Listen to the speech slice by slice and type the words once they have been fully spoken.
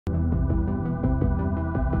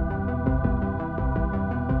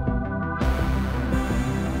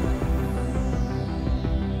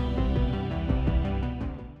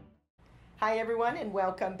Hi, everyone, and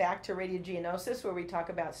welcome back to Radio Geonosis, where we talk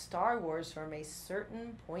about Star Wars from a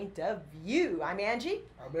certain point of view. I'm Angie.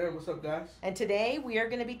 I'm Aaron. What's up, guys? And today we are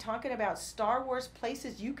going to be talking about Star Wars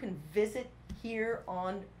places you can visit here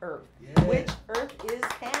on Earth. Yeah. Which Earth is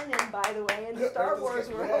canon, by the way, in the Star Wars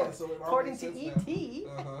world, yeah, so according to E.T.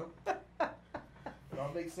 It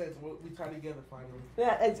all makes sense. We tie together finally.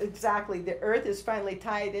 Yeah, exactly. The Earth is finally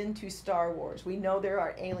tied into Star Wars. We know there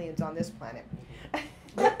are aliens on this planet.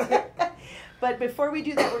 But before we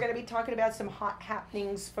do that, we're going to be talking about some hot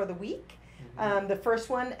happenings for the week. The first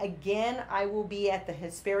one, again, I will be at the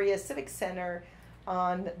Hesperia Civic Center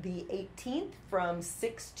on the 18th from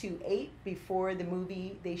 6 to 8 before the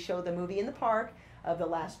movie. They show the movie in the park of The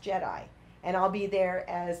Last Jedi. And I'll be there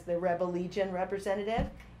as the Rebel Legion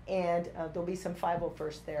representative. And there'll be some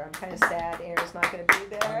 501st there. I'm kind of sad Aaron's not going to be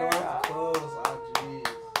there. I know, it's close. Oh, jeez.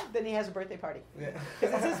 Then he has a birthday party. Yeah.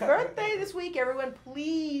 Because it's his birthday this week. Everyone,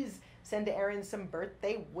 please send to Aaron some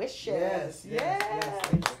birthday wishes. Yes.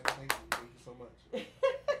 Thank you so much.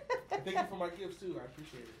 Thank you for my gifts, too. I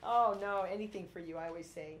appreciate it. Oh, no, anything for you, I always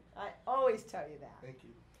say. I always tell you that. Thank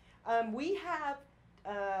you. We have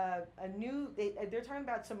a new, they're talking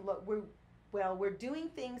about some, we're doing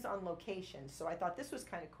things on location. So I thought this was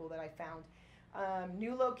kind of cool that I found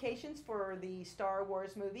new locations for the Star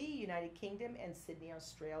Wars movie, United Kingdom and Sydney,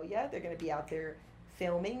 Australia. They're going to be out there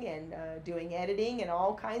filming and doing editing and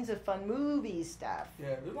all kinds of fun movie stuff.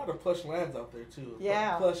 Yeah, there's a lot of plush lands out there, too.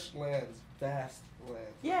 Yeah. Plush lands, vast lands.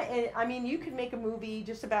 Yeah, and I mean, you could make a movie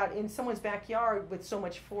just about in someone's backyard with so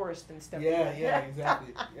much forest and stuff. Yeah,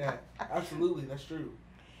 exactly. Yeah, absolutely. That's true.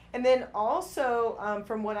 And then also,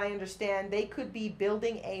 from what I understand, they could be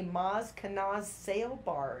building a Maz Kanaz sail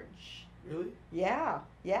barge. Really? Yeah.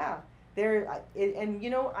 And you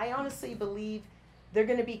know, I honestly believe they're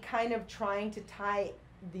going to be kind of trying to tie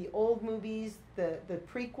the old movies, the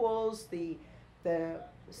prequels, the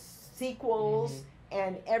sequels,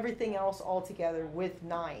 and everything else all together with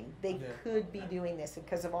 9. They could be doing this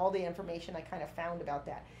because of all the information I kind of found about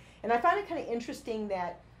that. And I found it kind of interesting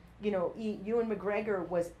that, you know, Ewan McGregor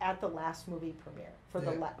was at the last movie premiere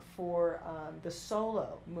for the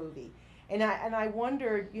Solo movie. And I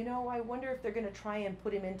wondered, you know, if they're going to try and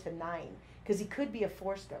put him into 9 because he could be a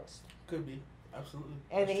Force ghost. Could be. Absolutely.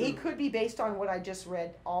 And he could be based on what I just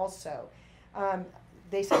read also.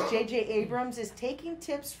 They said J.J. Abrams is taking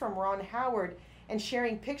tips from Ron Howard and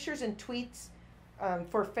sharing pictures and tweets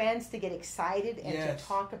for fans to get excited and to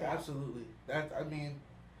talk about. Absolutely. I mean,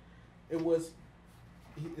 it was.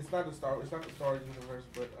 It's not the Star Wars universe,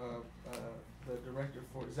 but the director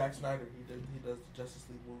for Zack Snyder. He does the Justice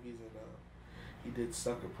League movies, and he did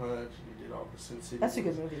Sucker Punch, and he did all the Sin City. That's a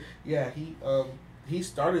good movie. Yeah, he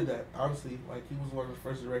started that, honestly. Like, he was one of the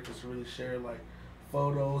first directors to really share, like,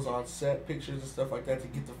 photos on set, pictures and stuff like that to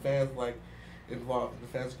get the fans, like, involved. And the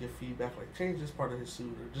fans get feedback, like, change this part of his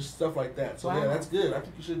suit or just stuff like that. So, yeah, that's good. I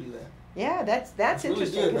think you should do that. Yeah, that's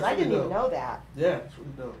interesting because I didn't even know that. Yeah, it's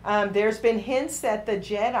really dope. There's been hints that the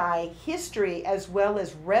Jedi history as well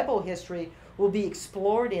as Rebel history will be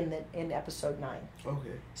explored in Episode 9. Okay.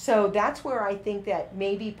 So that's where I think that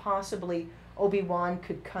maybe possibly Obi-Wan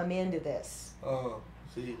could come into this. Oh,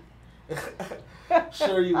 see.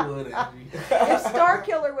 Sure you would, Angie. If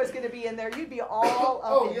Starkiller was going to be in there, you'd be all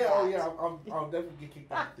up in that. Oh, yeah. I'll definitely get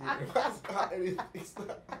kicked out of the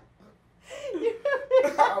theater.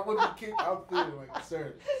 I would be kicked out the theater, like,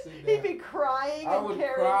 sir, sit down. He'd be crying I and would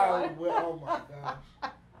carrying cry. on. Oh, my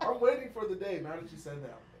gosh. I'm waiting for the day, now that you said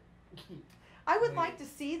that. I would like to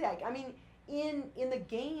see that. I mean, in the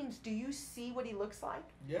games, do you see what he looks like?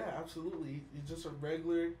 Yeah, absolutely. He's just a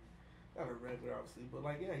regular, not a regular, obviously, but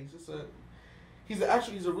like, yeah,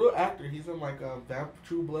 he's a real actor. He's in like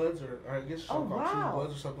True Bloods or I guess it's called True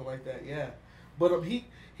Bloods or something like that. Yeah, but he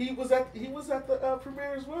was at the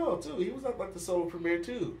premiere as well too. He was at like the Solo premiere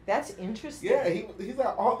too. That's interesting. Yeah, he's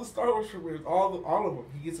at all the Star Wars premieres, all of them.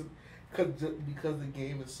 He gets it because the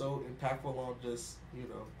game is so impactful on just, you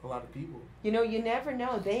know, a lot of people. You know, you never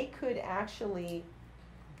know. They could actually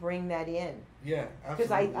bring that in. Yeah,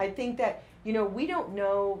 absolutely. Because I think that, you know, we don't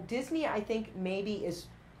know. Disney, I think, maybe is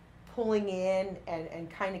pulling in and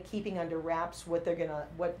kind of keeping under wraps what they're gonna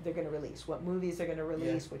release, what movies they're gonna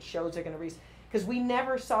release, what shows they're gonna release. Because we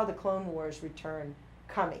never saw the Clone Wars return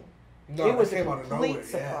coming. No, it was a complete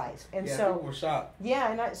surprise. Yeah. And so so people were shocked.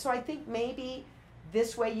 Yeah, and so I think maybe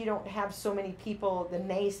this way you don't have so many people, the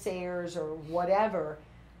naysayers or whatever,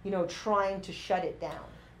 you know, trying to shut it down.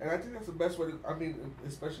 And I think that's the best way to, I mean,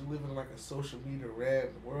 especially living in like a social media ran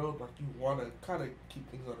world, like you want to kind of keep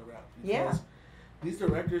things on the wrap. Because these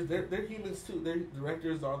directors, they're humans too. They're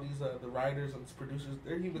directors, all these, the writers and producers,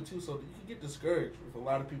 they're human too. So you can get discouraged if a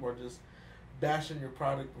lot of people are just bashing your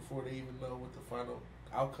product before they even know what the final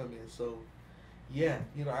outcome is. So, yeah,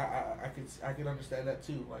 you know, I can understand that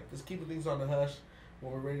too. Like, just keeping things on the hush.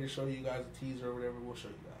 When we're ready to show you guys a teaser or whatever, we'll show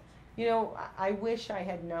you guys. You know, I wish I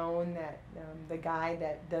had known that the guy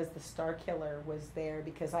that does the Star Killer was there,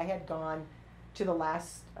 because I had gone to the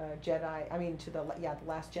Last Jedi. I mean, to the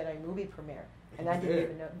Last Jedi movie premiere, and I didn't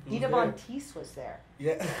even know Dita Von Teese was there.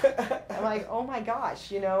 Yeah. I'm like, oh my gosh,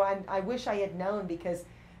 you know, I wish I had known, because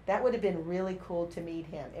that would have been really cool to meet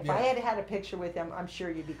him. If I had had a picture with him, I'm sure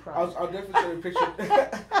you'd be crying. I'll definitely show you a picture.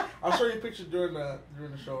 I'll show you a picture during the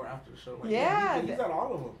show or after the show. Like, yeah, he's at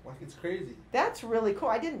all of them. Like, it's crazy. That's really cool.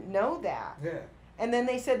 I didn't know that. Yeah. And then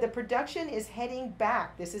they said the production is heading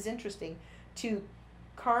back. This is interesting, to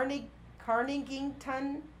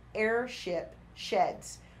Carnegieton Airship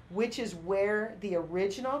Sheds, which is where the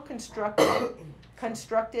original where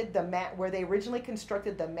they originally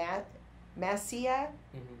constructed the Masia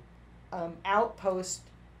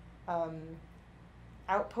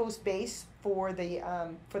outpost base for the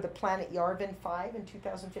planet Yavin 5 in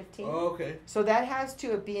 2015. Oh, okay. So that has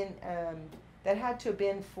to have been that had to have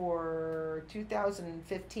been for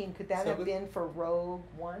 2015. Could that have been for Rogue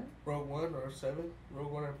One? Rogue One or 7?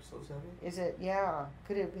 Rogue One episode 7? Is it? Yeah.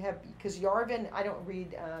 Could it have? Because Yavin, I don't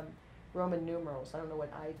read Roman numerals. I don't know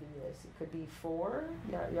what IV is. It could be 4.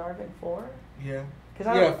 Yeah, Yavin 4. Yeah.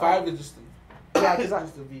 Because 5 is just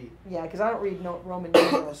just a V. Yeah, because I don't read Roman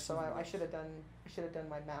numerals, so I should have done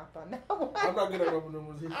my math on that one. I'm not good at Roman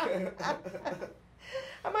numerals either.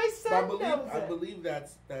 My son knows it. I believe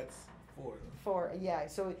that's 4. 4, yeah.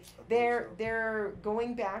 So they're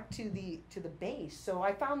going back to the base. So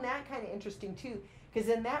I found that kind of interesting too, because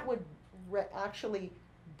then that would actually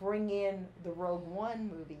bring in the Rogue One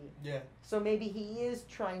movie. Yeah. So maybe he is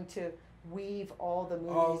trying to weave all the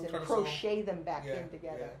movies and crochet them back in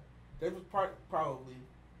together. Yeah. That was probably.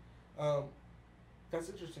 That's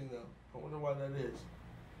interesting though. I wonder why that is.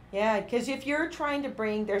 Yeah, because if you're trying to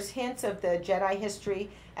there's hints of the Jedi history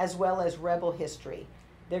as well as Rebel history.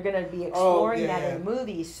 They're going to be exploring that in the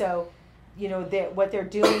movie. So, you know, what they're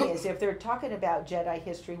doing is, if they're talking about Jedi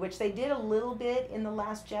history, which they did a little bit in The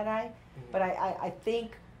Last Jedi, but I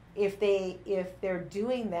think if they're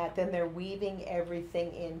doing that, then they're weaving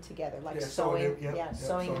everything in together, like sewing that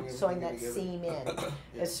seam in.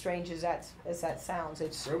 As strange as that sounds,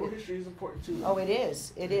 Rebel history is important too. Oh, it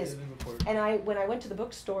is. It is. It is important. And when I went to the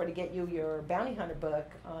bookstore to get you your Bounty Hunter book,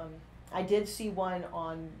 I did see one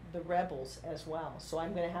on the Rebels as well, so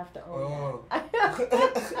I'm going to have to own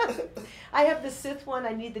that. I have the Sith one.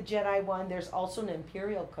 I need the Jedi one. There's also an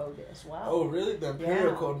Imperial Code as well. Oh, really? The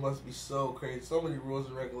Imperial Code must be so crazy. So many rules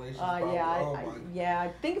and regulations.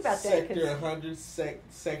 Think about Sector that. 100,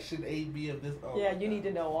 Section AB of this. Oh, yeah, you need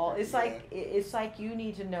to know all. It's like you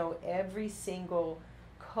need to know every single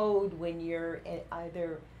code when you're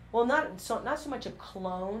either not so much a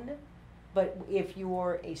clone. But if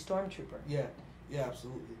you're a stormtrooper, yeah,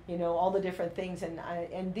 absolutely. You know all the different things,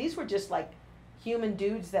 and these were just like human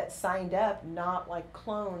dudes that signed up, not like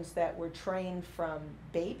clones that were trained from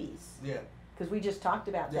babies. Yeah. Because we just talked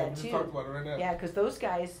about that too. Yeah, we just talked about it right now. Yeah, because those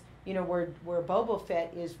guys, you know, where Boba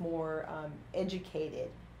Fett is more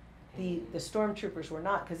educated, the stormtroopers were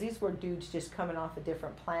not, because these were dudes just coming off of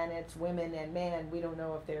different planets, women and men. We don't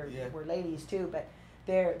know if they were ladies too, but.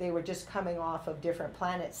 They were just coming off of different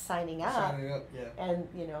planets signing up, and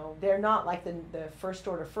you know they're not like the First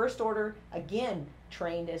Order. First Order again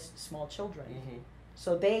trained as small children,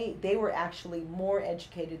 so they were actually more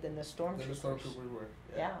educated than the stormtroopers. Were.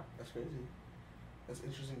 Yeah, that's crazy. That's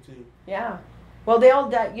interesting too. Yeah, well they all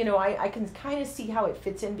died. You know, I can kind of see how it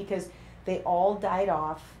fits in because they all died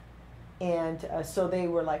off, and so they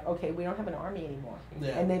were like, okay, we don't have an army anymore,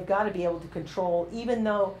 and they've got to be able to control, even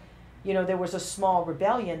though. You know, there was a small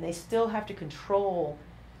rebellion. They still have to control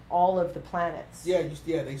all of the planets. Yeah, they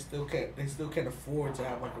still can't. They still can't afford to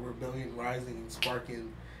have like a rebellion rising and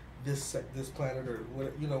sparking this planet or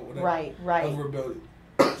whatever. Right. Other rebellion.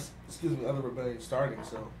 Other rebellion starting.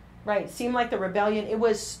 So. Right. Seemed like the rebellion. It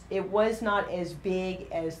was not as big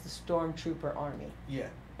as the stormtrooper army. Yeah.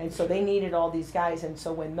 And so they needed all these guys. And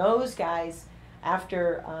so when those guys,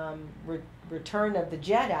 after Return of the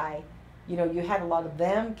Jedi. You know, you had a lot of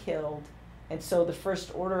them killed, and so the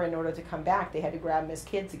First Order, in order to come back, they had to grab them as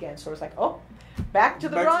kids again. So it was like, back to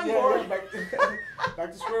the drawing board. Back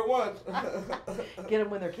to square one. Get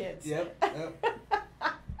them when they're kids. Yep.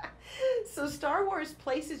 So Star Wars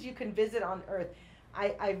places you can visit on Earth.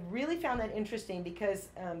 I really found that interesting because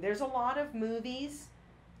there's a lot of movies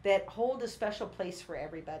that hold a special place for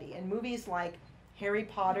everybody. And movies like Harry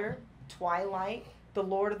Potter, Twilight, The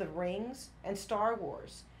Lord of the Rings, and Star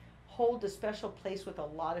Wars hold a special place with a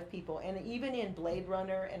lot of people. And even in Blade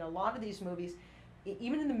Runner and a lot of these movies,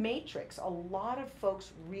 even in The Matrix, a lot of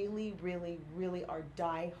folks really, really, really are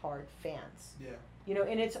die-hard fans. Yeah. You know,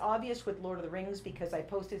 and it's obvious with Lord of the Rings, because I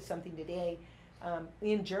posted something today.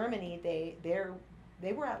 In Germany,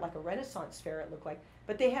 they were at like a Renaissance fair, it looked like,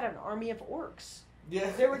 but they had an army of orcs. Yeah.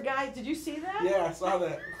 There were guys, did you see that? Yeah, I saw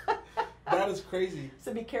that. That is crazy.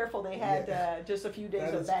 So be careful, they had just a few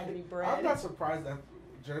days of baggedy bread. I'm not surprised that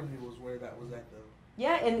Germany was where that was at, though.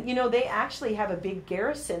 Yeah, and you know, they actually have a big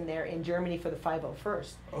garrison there in Germany for the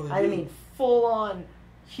 501st. Oh, I mean, full-on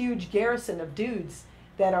huge garrison of dudes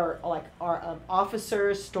that are like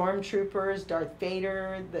officers, stormtroopers, Darth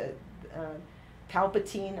Vader, the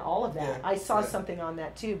Palpatine, all of that. Yeah, I saw something on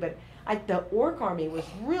that too, but the orc army was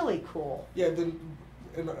really cool. Yeah, then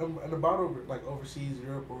and about overseas,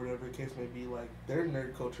 Europe or whatever the case may be, like their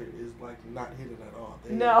nerd culture is like not hidden at all.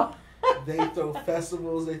 No. They throw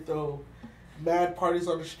festivals, they throw mad parties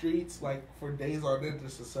on the streets, like for days on end,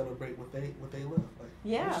 just to celebrate what they live. Like,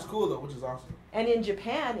 yeah, which is cool though, which is awesome. And in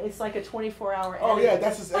Japan, it's like a 24-hour. Oh yeah,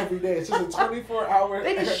 that's just every day. It's just a 24-hour.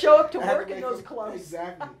 They just show up to work in those clothes.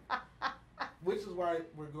 Exactly. Which is why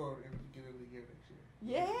we're going in the beginning of the year next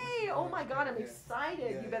year. Yay! Oh my God, I'm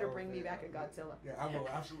excited. Yeah, you better bring me back a Godzilla. Yeah, I will,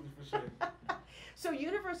 absolutely, for sure. So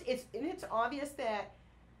it's obvious that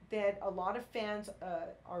a lot of fans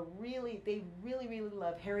really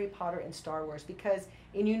love Harry Potter and Star Wars, because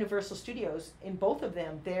in Universal Studios, in both of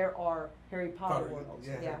them, there are Harry Potter worlds.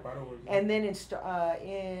 Yeah, Harry Potter worlds. Yeah. And then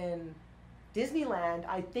in Disneyland,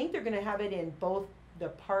 I think they're going to have it in both the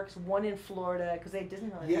parks, one in Florida, because they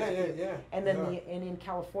Disneyland. Yeah. And then and in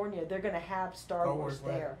California, they're going to have Star Wars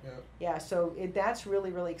there. Yeah. So that's really,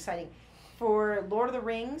 really exciting. For Lord of the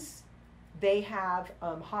Rings, they have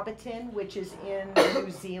Hobbiton, which is in New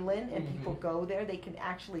Zealand, and people go there. They can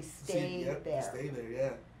actually stay there. Stay there, yeah.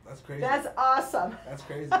 That's crazy. That's awesome. That's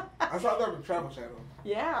crazy. I saw that on the Travel Channel.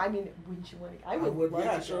 Yeah, I mean, wouldn't you want to? I would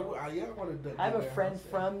love to go. I wanted to. I have a friend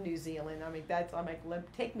from New Zealand. I mean, I'm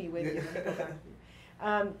like, take me with you. Let me go back with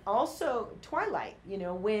you. Also, Twilight. You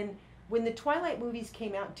know, when the Twilight movies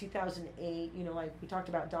came out in 2008, you know, like we talked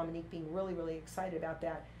about Dominique being really, really excited about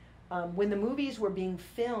that. When the movies were being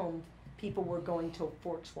filmed, people were going to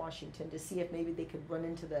Forks, Washington, to see if maybe they could run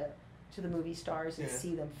into the movie stars and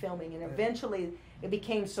see them filming. And eventually, it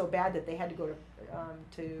became so bad that they had to go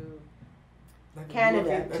to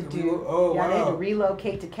Canada to do. Oh, yeah, wow. They had to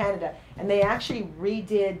relocate to Canada, and they actually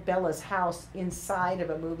redid Bella's house inside of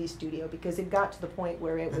a movie studio, because it got to the point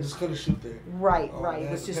where it was. They just couldn't shoot there. Right. Man,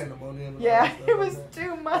 It was just. Pandemonium. Yeah, it was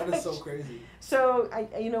too much. That is so crazy. So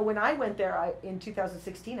when I went there in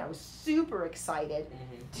 2016, I was super excited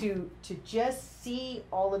to just see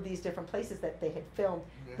all of these different places that they had filmed.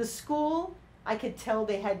 Yeah. The school, I could tell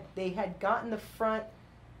they had gotten the front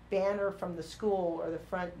banner from the school, or the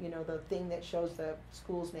front, the thing that shows the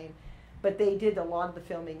school's name, but they did a lot of the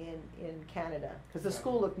filming in Canada, because the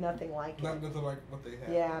school looked nothing like it. Nothing like what they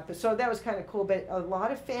had. Yeah, but so that was kind of cool. But a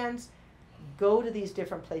lot of fans go to these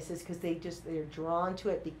different places because they're drawn to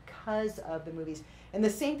it because of the movies. And the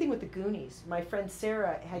same thing with the Goonies. My friend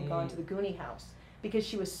Sarah had gone to the Goonie house because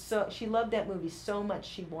she loved that movie so much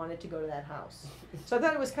she wanted to go to that house. So I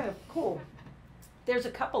thought it was kind of cool. There's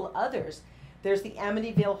a couple others. There's the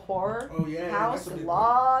Amityville Horror House. A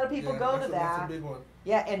lot of people go to that. That's a big one.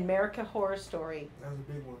 Yeah, and America Horror Story. That was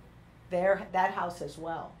a big one. That house as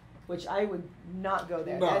well, which I would not go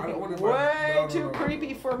there. No, that'd be way too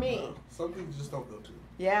creepy for me. No. Some things just don't go to.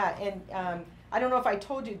 Yeah, and I don't know if I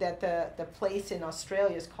told you that the place in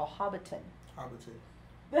Australia is called Hobbiton.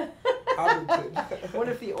 Hobbiton. Hobbiton. I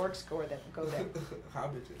wonder if the orcs go there.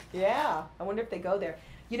 Hobbiton. Yeah, I wonder if they go there.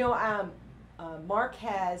 Mark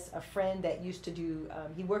has a friend that used to do,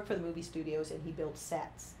 he worked for the movie studios and he built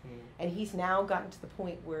sets. And he's now gotten to the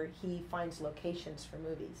point where he finds locations for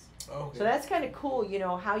movies. Okay. So that's kind of cool,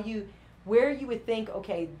 where you would think,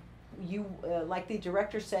 okay, like the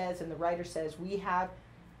director says and the writer says, we have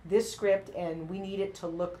this script and we need it to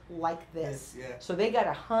look like this. Yes, yeah. So they got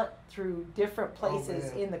to hunt through different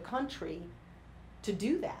places in the country to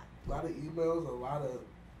do that. A lot of emails, a lot of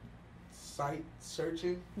site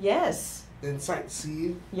searching. Yes. Then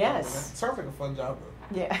sightseeing. Yes. Sounds like a fun job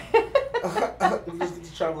though. Yeah. You just get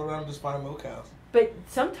to travel around and just find locales. But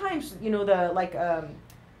sometimes,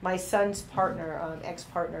 my son's partner,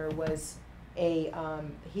 ex-partner was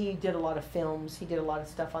he did a lot of films. He did a lot of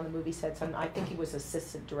stuff on the movie sets. And I think he was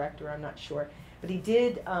assistant director. I'm not sure. But he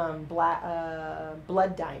did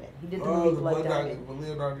Blood Diamond. He did the movie Blood Diamond. With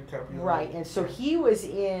Leonardo DiCaprio. Right. And so he was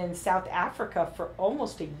in South Africa for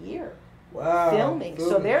almost a year. filming.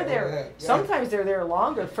 So they're there. Yeah. Sometimes they're there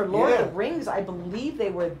longer. For Lord Yeah. of the Rings, I believe they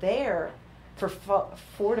were there for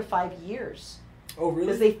 4 to 5 years. Oh, really?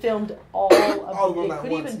 Because they filmed all of them it. It at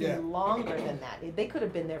could once, even be yeah. longer than that. They could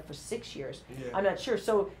have been there for 6 years. Yeah. I'm not sure.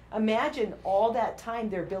 So imagine all that time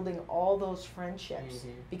they're building all those friendships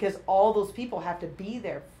Mhm. because all those people have to be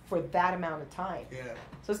there for that amount of time. Yeah.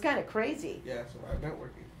 So it's kind of crazy. Yeah, so I'm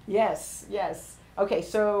networking. Yes, yes. Okay,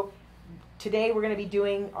 so today we're going to be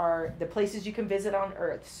doing the places you can visit on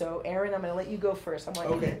Earth. So Aaron, I'm going to let you go first. I want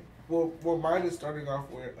you Okay. Well, mine is starting off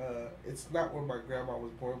where it's not where my grandma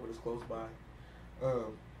was born, but it's close by.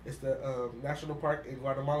 It's the national park in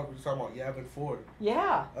Guatemala. We're talking about Yavin Ford.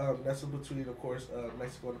 Yeah. That's in between, of course,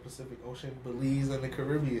 Mexico and the Pacific Ocean, Belize, and the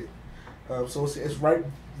Caribbean. So it's right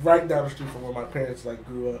down the street from where my parents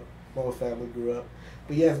grew up. My whole family grew up.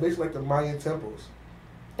 But yeah, it's basically like the Mayan temples.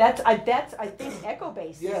 That's I think Echo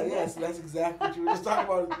Base. Yeah, yes, that's exactly what you were just talking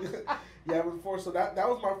about. Yavin Ford. So that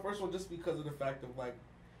was my first one, just because of the fact of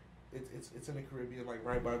it's in the Caribbean,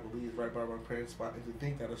 right by Belize, right by my parents' spot, and to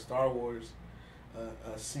think that a Star Wars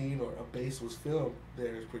a scene or a base was filmed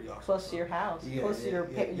there is pretty awesome. Close to your house, close to your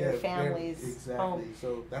family's exactly. home.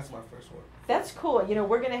 So that's my first one. That's cool.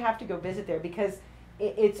 We're going to have to go visit there because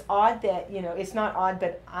it's odd that, it's not odd,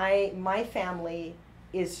 but my family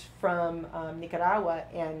is from Nicaragua,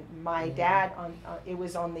 and my Mm-hmm. dad, it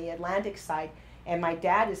was on the Atlantic side, and my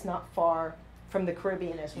dad is not far from the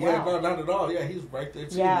Caribbean as well. Yeah, no, not at all. Yeah, he's right there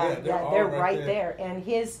too. Yeah, they're all right there. And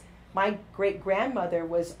my great grandmother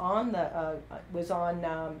was on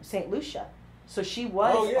St. Lucia, so she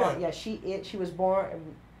was. Oh, yeah. She was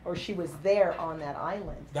born, or she was there on that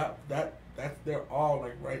island. They're all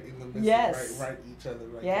right in the midst. Yes. Right each other.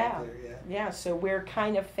 Right Yeah. there. Yeah. Yeah. So we're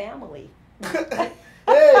kind of family.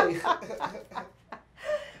 Hey.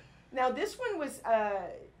 Now this one was.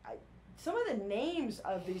 Some of the names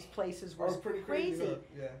of these places were pretty crazy. Huh?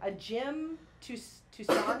 Yeah. A gym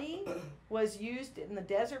Tusani was used in the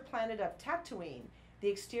desert planet of Tatooine, the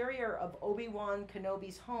exterior of Obi-Wan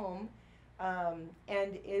Kenobi's home,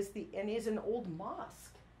 and is an old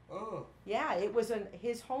mosque. Oh. Yeah,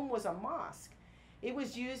 his home was a mosque. It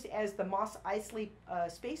was used as the Mos Eisley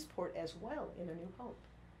spaceport as well in A New Hope.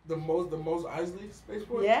 The Mos Eisley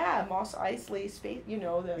spaceport? Yeah, Mos Eisley space.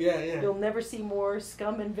 Yeah. You'll never see more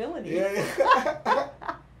scum and villainy. Yeah.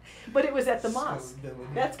 But it was at the mosque. So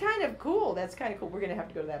villainy. That's kind of cool. We're gonna have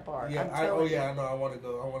to go to that bar. Yeah. I know. I want to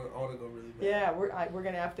go. I want to go really bad. Yeah, we're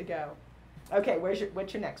gonna have to go. Okay,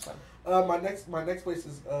 what's your next one? My next place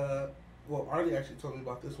is Arlie actually told me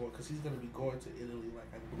about this one because he's gonna be going to Italy,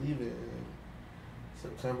 I believe in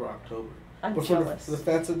September, October. I'm but jealous. For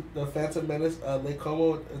the Phantom Menace, Lake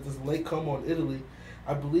Como, this Lake Como in Italy,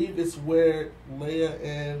 I believe it's where Leia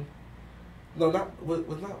and not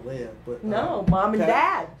Leia, but Mom and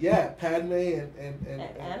Dad. Yeah, Padme and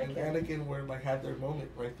Anakin were had their moment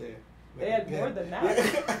right there. They had more than that.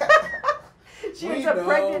 Yeah. She ends up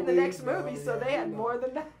pregnant in the next movie, so they had more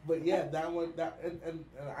than that. But yeah, that one, and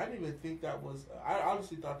I didn't even think that was. I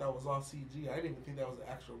honestly thought that was all CG. I didn't even think that was the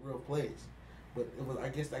actual real place. But it was. I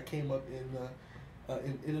guess that came up in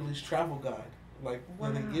Italy's travel guide.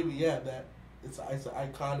 When they give you that it's an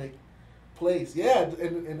iconic place. Yeah,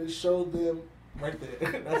 and it showed them right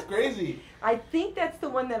there. That's crazy. I think that's the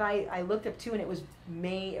one that I looked up too, and it was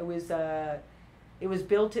it was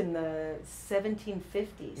built in the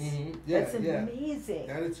 1750s. Mm-hmm. Yeah, that's amazing.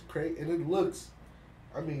 That is great, and it looks.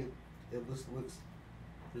 I mean, it looks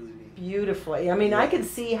really neat. Beautifully. I mean, I could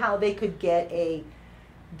see how they could get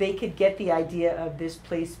the idea of this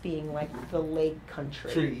place being like the lake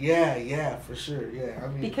country. Yeah, for sure. Yeah, I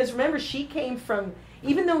mean, because remember, she came from,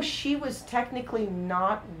 even though she was technically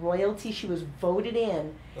not royalty, she was voted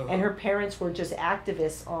in, and her parents were just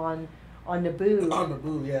activists on Naboo. On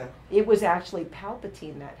Naboo, yeah. It was actually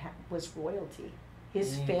Palpatine that was royalty.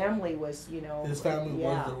 His family was, His family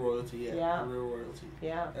was the royalty, yeah. The real royalty.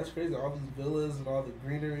 Yeah. That's crazy. All these villas and all the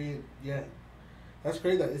greenery, yeah. That's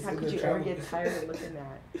crazy. That it's How in could the you travel. ever get tired of looking at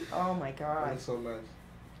that? Oh my God. That's so nice.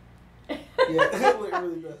 Yeah, it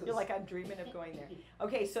really does. You're like, I'm dreaming of going there.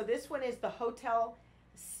 Okay, so this one is the Hotel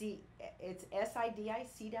C. It's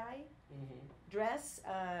SIDI, dress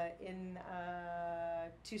in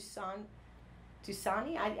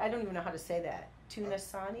Tusani. I don't even know how to say that.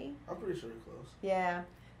 Tunasani? I'm pretty sure you're close. Yeah.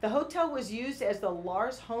 The hotel was used as the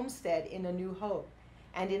Lars homestead in A New Hope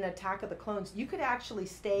and in Attack of the Clones. You could actually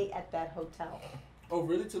stay at that hotel. Oh,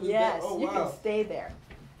 really? To this yes, day? Oh, you wow. can stay there.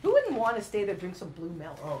 Who wouldn't want to stay there, drink some blue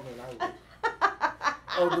milk? Oh, man, I would.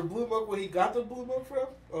 Oh, the blue milk, where he got the blue milk from?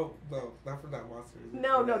 Oh, no, not from that monster.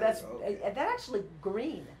 No, that's okay. that actually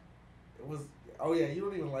green. It was. Oh yeah, you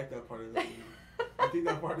don't even like that part of the movie. think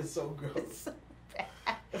that part is so gross. It's so bad.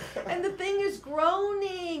 And the thing is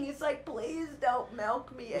groaning. It's like, please don't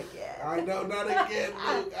milk me again. I know, not again,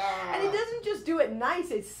 Luke. And he doesn't just do it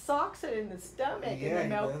nice. It socks it in the stomach, and the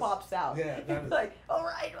milk pops out. Yeah, that is like, all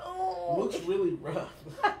right, oh. Luke's really rough.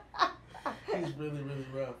 He's really, really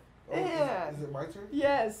rough. Oh, yeah. Is it my turn?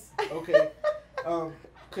 Yes. Okay.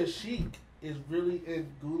 Kashyyyk is really in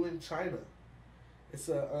Guilin, China. It's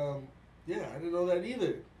a yeah, I didn't know that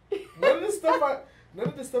either. None of this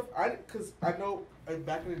stuff because I know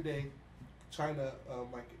back in the day, China,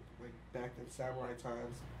 like back in samurai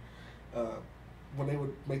times, when they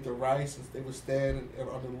would make the rice, they would stand and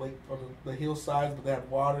on the lake, on the hillsides, but they had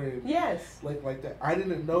water and yes, like that. I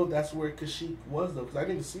didn't know that's where Kashyyyk was though, because I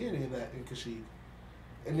didn't see any of that in Kashyyyk.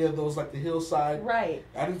 Any of those like the hillside, right?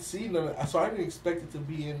 I didn't see none of, so I didn't expect it to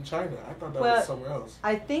be in China. I thought that was somewhere else.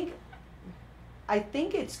 I think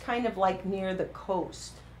it's kind of like near the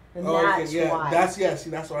coast. And okay, yeah, why. See,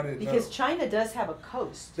 that's why I didn't know. Because China does have a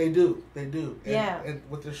coast. They do. And, yeah. And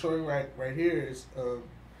what they're showing right here is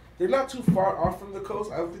they're not too far off from the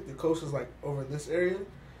coast. I don't think the coast is like over in this area,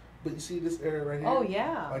 but you see this area right here. Oh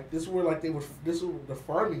yeah. Like this were like this were the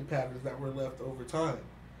farming patterns that were left over time.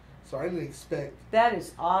 So I didn't expect. That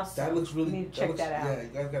is awesome. That looks really. You need to check that out. Yeah, you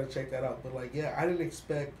guys got to check that out. But like, yeah, I didn't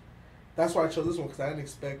expect. That's why I chose this one because I didn't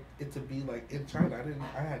expect it to be like in China.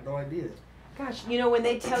 I had no idea. Gosh, when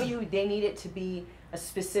they tell you they need it to be a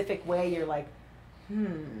specific way, you're like,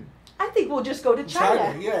 I think we'll just go to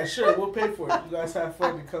China. Yeah, sure, we'll pay for it. You guys have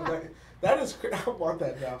fun and come back. That is crazy. I want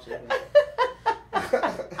that job so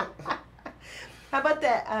bad. How about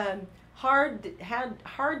that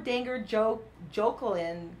Hardanger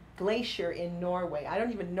Jokelin Glacier in Norway? I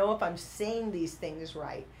don't even know if I'm saying these things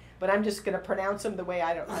right, but I'm just going to pronounce them the way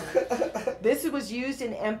I don't. This was used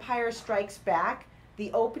in Empire Strikes Back. The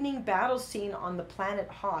opening battle scene on the planet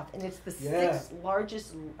Hoth, and it's the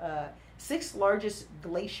sixth largest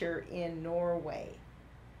glacier in Norway.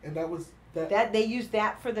 And that was that they used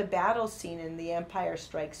that for the battle scene in The Empire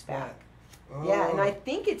Strikes Back. Oh. Yeah, and I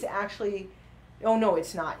think it's actually, oh no,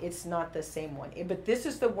 it's not. It's not the same one. But this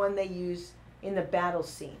is the one they use in the battle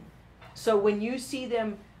scene. So when you see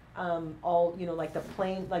them. All like the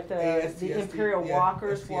plane, like the Imperial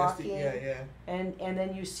walkers walking, and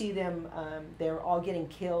then you see them. They're all getting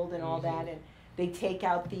killed and all that, and they take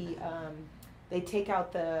out the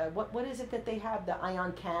what is it that they have, the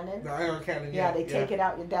ion cannon? The ion cannon. Yeah, they take it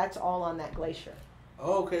out. That's all on that glacier.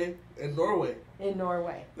 Oh, okay. In Norway. In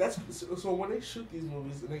Norway. That's so when they shoot these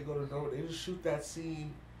movies and they go to Norway, they just shoot that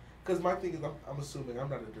scene. Because my thing is, I'm assuming I'm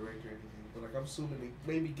not a director or anything, but like I'm assuming they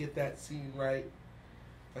maybe get that scene right.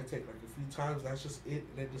 I take like a few times. That's just it,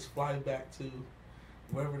 and then just fly back to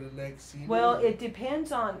wherever the next scene. Well, is. it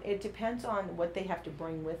depends on what they have to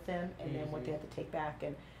bring with them, and then what they have to take back.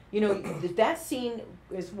 And that scene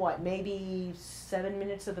is what, maybe 7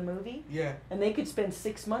 minutes of the movie. Yeah. And they could spend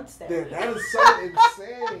 6 months there. Dude, that is so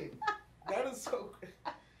insane. That is so.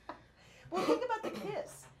 Well, think about the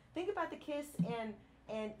kiss. Think about the kiss and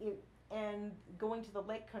going to the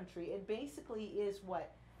lake country. It basically is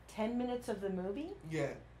what. 10 minutes of the movie? Yeah.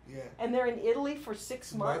 And they're in Italy for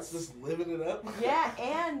 6 months. Just living it up? Yeah,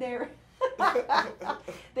 and they're...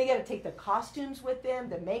 they got to take the costumes with them,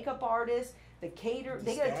 the makeup artists, the caterer.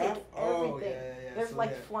 They got to take everything. Oh, yeah. They're so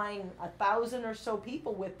flying 1,000 or so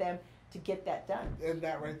people with them to get that done. And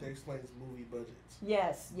that right there explains movie budgets.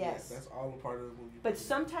 Yes. Yeah, that's all a part of the movie. But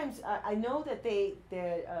sometimes, I know that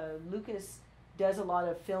Lucas does a lot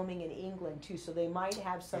of filming in England too, so they might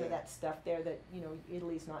have some of that stuff there that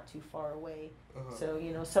Italy's not too far away. So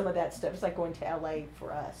some of that stuff is like going to LA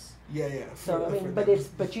for us. Yeah. So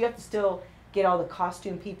but you have to still get all the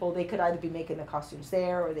costume people. They could either be making the costumes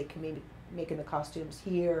there, or they can maybe making the costumes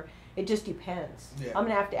here. It just depends. Yeah. I'm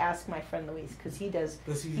gonna have to ask my friend Luis because he does.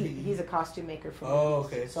 He's a costume maker for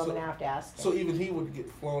movies. Okay. So I'm gonna have to ask him. So even he would get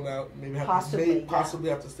flown out, maybe have possibly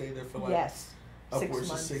have to stay there for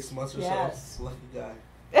upwards of 6 months or so. Lucky guy.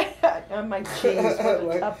 On my chase,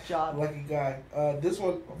 what a tough job. Lucky guy. This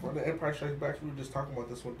one, for the Empire Strikes Back, we were just talking about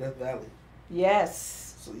this one, Death Valley.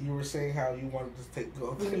 Yes. So you were saying how you wanted to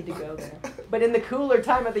go there. We need to go there. But in the cooler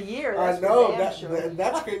time of the year, that's I know,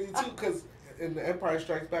 that's crazy too, because in the Empire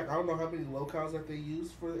Strikes Back, I don't know how many locales that they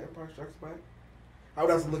use for the Empire Strikes Back. I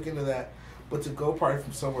would have to look into that. But to go probably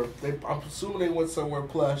from somewhere, I'm assuming they went somewhere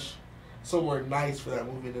plush, somewhere nice for that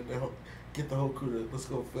movie, and then get the whole crew to let's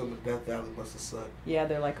go film in Death Valley. Must have sucked. Yeah,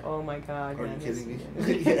 they're like, oh my god. Are you kidding me?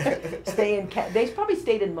 They probably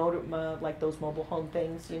stayed in like those mobile home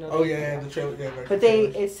things, Oh yeah, the trailer. Yeah, but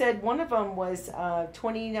it said one of them was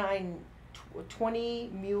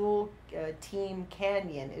 20 Mule Team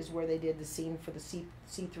Canyon is where they did the scene for the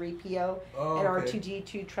C3PO and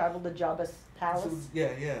R2D2 traveled to Jabba's palace.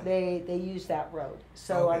 Yeah. They used that road.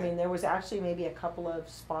 So I mean, there was actually maybe a couple of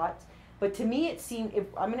spots, but to me it seemed.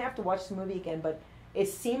 I'm gonna have to watch the movie again, but it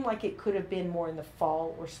seemed like it could have been more in the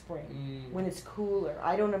fall or spring when it's cooler.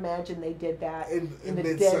 I don't imagine they did that in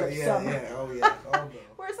the dead of summer. Yeah. Oh no.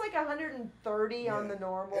 Where it's like 130 on the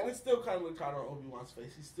normal. And it still kind of looked hard on Obi-Wan's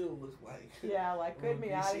face. He still looked like... Yeah, like, get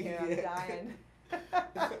me out of here, I'm dying.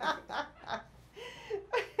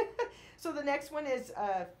 So the next one is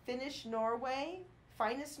Finnish Norway.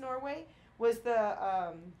 Finest Norway was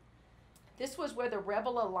the... this was where the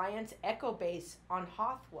Rebel Alliance Echo Base on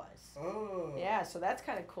Hoth was. Oh. Yeah, so that's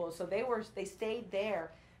kind of cool. So they stayed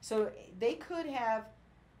there. So they could have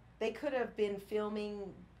been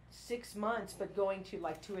filming 6 months, but going to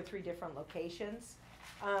like 2 or 3 different locations.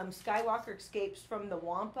 Skywalker Escapes from the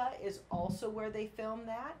Wampa is also where they filmed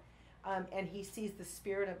that, and he sees the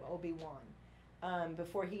spirit of Obi-Wan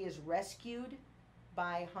before he is rescued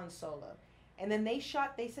by Han Solo. And then they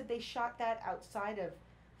said they shot that outside of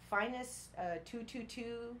Finest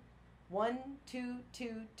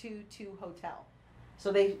 1222 hotel.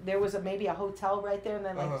 So there was maybe a hotel right there, and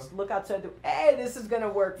then look outside. Hey, this is gonna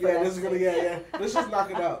work. Let's just knock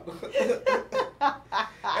it out.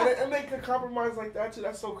 and they could compromise like that too.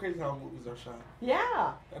 That's so crazy how movies are shot.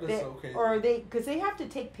 Yeah, that is so crazy. Or because they have to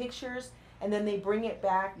take pictures and then they bring it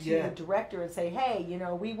back to the director and say, hey,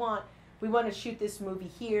 we want to shoot this movie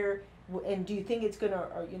here. And do you think it's gonna,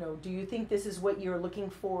 or, do you think this is what you're looking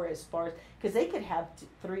for as far as, because they could have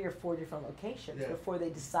 3 or 4 different locations before they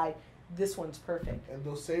decide this one's perfect. And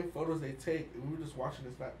those same photos they take, and we were just watching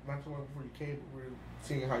this not too long before you came, but we were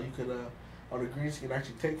seeing how you could, on a green screen,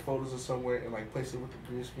 actually take photos of somewhere and like place it with the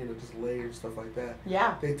green screen and just layer and stuff like that.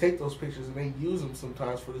 Yeah. They take those pictures and they use them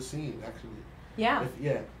sometimes for the scene, actually. Yeah.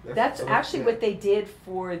 That's actually what they did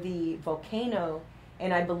for the volcano.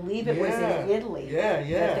 And I believe it was in Italy. Yeah.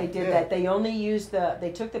 That they did that. They only used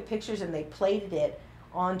they took the pictures and they plated it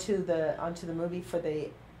onto the movie for the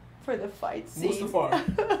fight scene. Mustafar.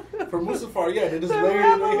 For Mustafar, they just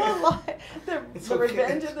layered it. The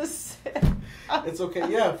Revenge of the Sith. It's okay.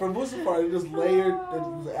 Yeah, for Mustafar, they just layered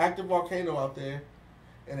the active volcano out there,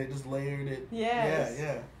 and they just layered it. Yes.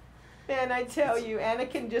 Yeah. And I tell you,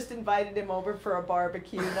 Anakin just invited him over for a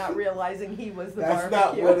barbecue, not realizing he was the barbecue.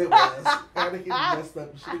 That's not what it was. Anakin messed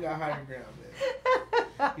up. He should have got higher ground,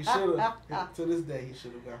 man. He should have. To this day, he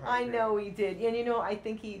should have got higher ground. I know he did. And, I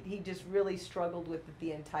think he just really struggled with it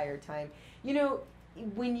the entire time.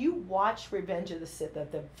 When you watch Revenge of the Sith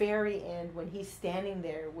at the very end, when he's standing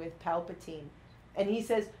there with Palpatine, and he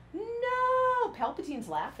says, no, Palpatine's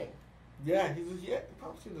laughing. Yeah,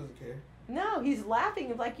 Palpatine doesn't care. No, he's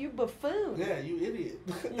laughing like, you buffoon. Yeah, you idiot.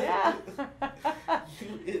 Yeah.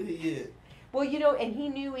 You idiot. Well, and he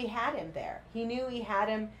knew he had him there. He knew he had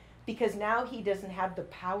him because now he doesn't have the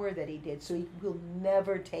power that he did, so he will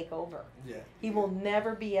never take over. Yeah. He will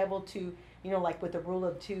never be able to, like with the rule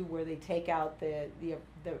of 2 where they take out the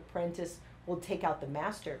apprentice will take out the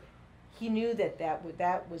master. He knew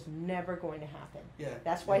that was never going to happen. Yeah.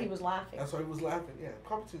 That's why he was laughing. That's why he was laughing. Yeah.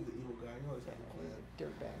 Palpatine's the evil guy. He always had a plan.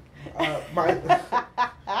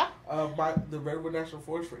 The Redwood National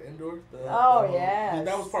Forest for Endor. Yes.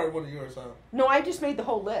 That was probably one of yours, huh? No, I just made the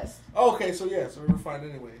whole list. Oh, okay, so we're fine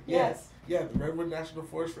anyway. Yes. Yeah, the Redwood National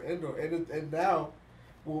Forest for Endor, and now,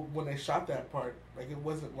 when they shot that part, like it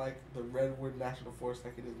wasn't like the Redwood National Forest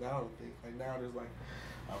like it is now. I don't think. Like now, there's like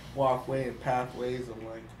a walkway and pathways and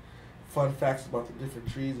like fun facts about the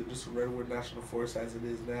different trees and just the Redwood National Forest as it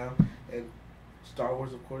is now. And Star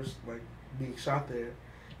Wars, of course, like being shot there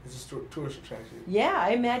is a tourist attraction. Yeah,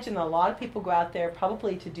 I imagine a lot of people go out there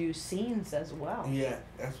probably to do scenes as well. Yeah,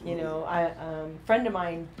 absolutely. Friend of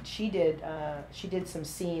mine, she did some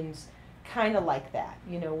scenes kind of like that,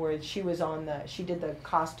 where she was she did the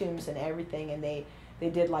costumes and everything, and they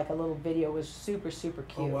did like a little video. It was super, super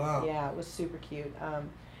cute. Oh, wow. Yeah, it was super cute.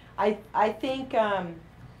 I think a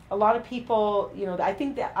lot of people, I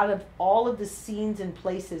think that out of all of the scenes and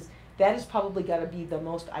places, that has probably got to be the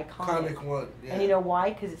most iconic one. Yeah. And you know why?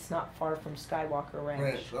 Because it's not far from Skywalker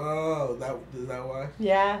Ranch. Oh, is that why?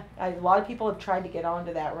 Yeah, a lot of people have tried to get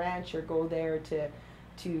onto that ranch or go there to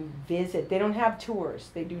visit. They don't have tours.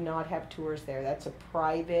 They do not have tours there. That's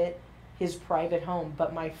his private home.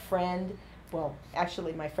 But my friend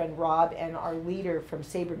Rob and our leader from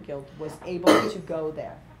Saber Guild was able to go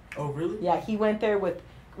there. Oh, really? Yeah, he went there with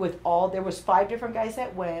there was 5 different guys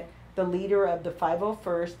that went. The leader of the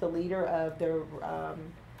 501st, the leader of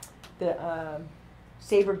the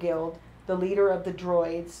Saber Guild, the leader of the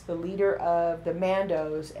droids, the leader of the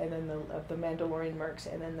Mandos, and then of the Mandalorian mercs,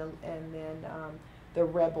 and then the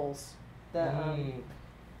rebels. Yeah.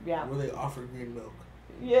 Where they offer green milk.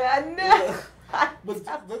 Yeah, no. But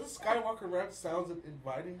doesn't Skywalker Ranch sound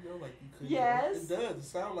inviting though? Like you could. Yes. Go? It does. It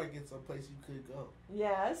sounds like it's a place you could go.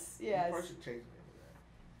 Yes. Yes. You probably should change the name of that.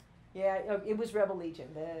 Yeah, it was Rebel Legion.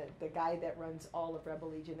 The guy that runs all of Rebel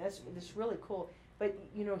Legion. That's really cool. But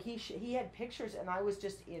you know, he had pictures, and I was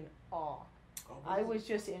just in awe. Oh, really? I was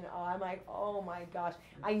just in awe. I'm like, oh my gosh!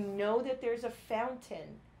 I know that there's a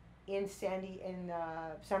fountain in San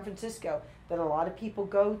Francisco that a lot of people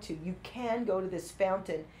go to. You can go to this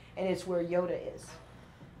fountain, and it's where Yoda is.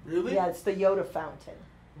 Really? Yeah, it's the Yoda fountain.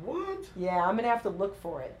 What? Yeah, I'm gonna have to look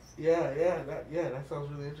for it. Yeah, that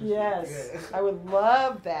sounds really interesting. Yes, yeah. I would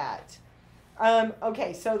love that.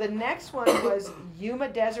 Okay, so the next one was Yuma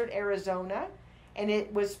Desert, Arizona, and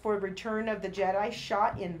it was for Return of the Jedi,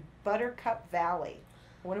 shot in Buttercup Valley.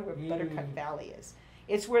 I wonder where Buttercup Valley is.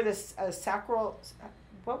 It's where the sacral.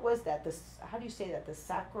 What was that? How do you say that? The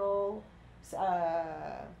sacral.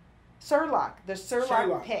 Surlock. The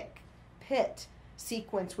Surlock pit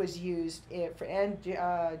sequence was used and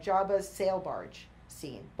Jabba's sail barge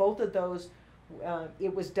scene. Both of those,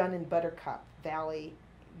 it was done in Buttercup Valley,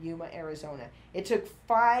 Yuma, Arizona. It took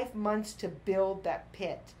 5 months to build that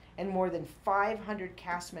pit, and more than 500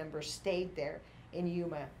 cast members stayed there in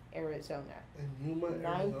Yuma, Arizona. In Yuma,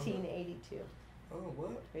 Arizona? 1982. Oh,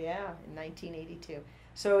 what? Yeah, in 1982.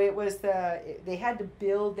 So it was they had to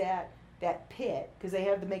build that pit because they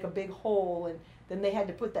had to make a big hole, and then they had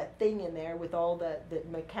to put that thing in there with all the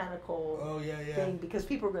mechanical thing because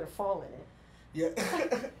people were going to fall in it. Yeah.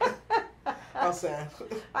 How sad.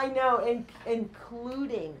 I know,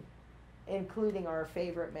 including our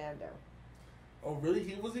favorite Mando. Oh, really?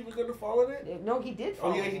 He was even going to fall in it? No, he did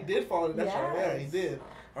fall in it. Oh, yeah, he did fall in it. That's right. Yeah, he Yes. did.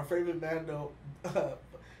 Our favorite Mando,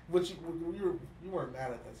 which you weren't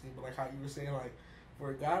mad at that scene, but like how you were saying, like, for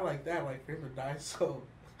a guy like that, like, for him to die so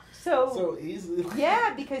easily.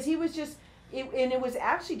 Yeah, because he was just, and it was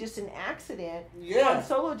actually just an accident. Yeah. Han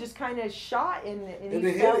Solo just kind of shot and And he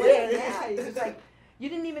it fell hit, in. yeah. Yeah, he was like, you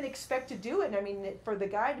didn't even expect to do it. And I mean, for the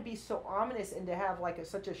guy to be so ominous and to have like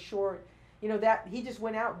such a short, you know, that he just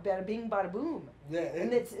went out, bada bing, bada boom. Yeah.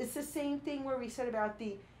 And it's the same thing where we said about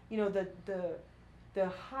the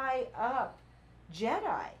high up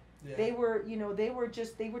Jedi. Yeah. They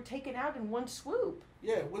were taken out in one swoop.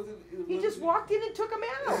 Yeah, it wasn't. He just walked in and took them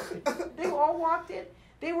out. They all walked in.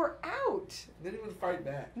 They were out. They didn't even fight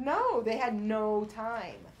back. No, they had no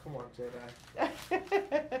time. Come on,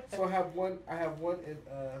 Jedi. So I have one in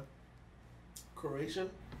Croatia.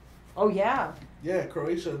 Oh yeah. Yeah,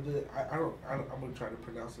 Croatia. I'm gonna try to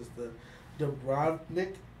pronounce this. The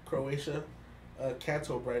Dubrovnik, Croatia.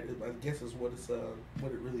 Canto Bright, I guess is what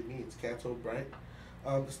it really means. Canto Bright.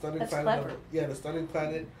 The stunning That's planet. clever. The stunning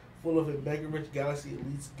planet full of a mega-rich galaxy,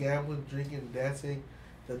 elites gambling, drinking, and dancing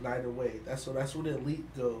the night away. That's where the elite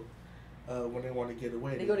go when they want to get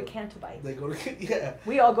away. They go to Canto Bight. They go to yeah.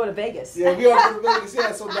 We all go to Vegas. Yeah, we all go to Vegas.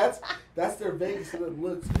 Yeah, so that's their Vegas, and it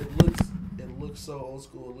looks so old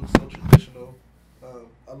school. It looks so traditional.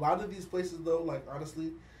 A lot of these places, though, like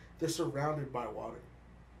honestly, they're surrounded by water.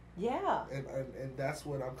 Yeah. And that's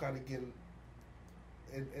what I'm kind of getting.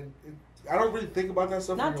 And I don't really think about that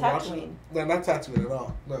stuff Not when you're Tatooine. watching. No, not Tatooine at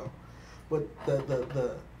all. No, but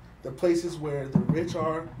the places where the rich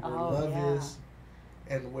are, where love is,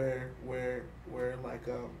 and where like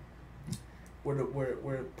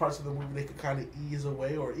where parts of the movie they could kind of ease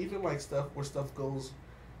away, or even like stuff where stuff goes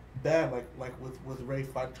bad, like with Rey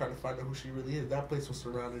trying to find out who she really is. That place was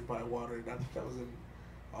surrounded by water, and I think that was in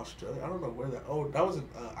Australia. I don't know where that. Oh, that was in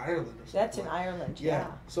Ireland or something. That's in Ireland. Yeah.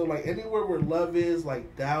 So like anywhere where love is,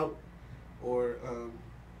 like doubt, or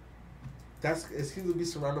it seems to be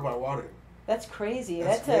surrounded by water. That's crazy.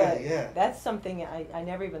 Yeah. That's something I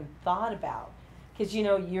never even thought about, because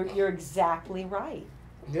you're exactly right.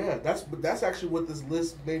 Yeah, that's actually what this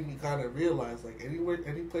list made me kind of realize. Like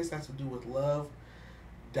any place that has to do with love,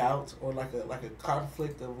 doubt, or like a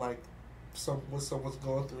conflict of like what someone's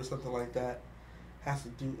going through or something like that. Has to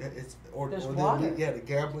do or water. The elite, the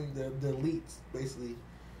gambling, the elites basically,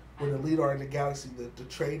 where the elite are in the galaxy, the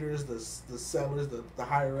traders, the sellers, the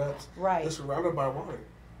higher ups. Right. They're surrounded by water.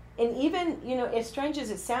 And even as strange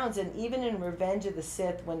as it sounds, and even in Revenge of the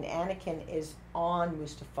Sith, when Anakin is on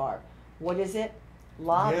Mustafar, what is it?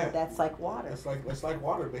 Lava. Yeah. That's like water. It's like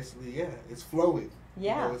water basically. Yeah, it's flowing.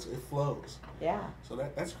 Yeah. It flows. Yeah. So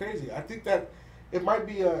that's crazy. I think that. It might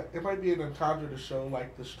be an entendre to show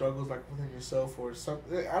like the struggles like within yourself or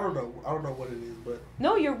something. I don't know what it is, but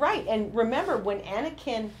no, you're right. And remember when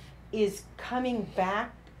Anakin is coming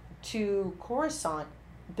back to Coruscant,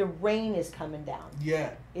 the rain is coming down.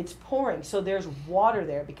 Yeah. It's pouring, so there's water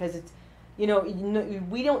there because it's, we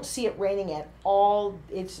don't see it raining at all.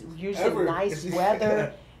 It's usually nice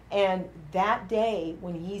weather, and that day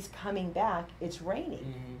when he's coming back, it's raining.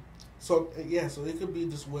 Mm-hmm. So so it could be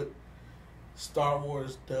just what Star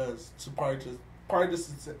Wars does to probably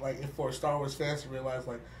just like if for Star Wars fans to realize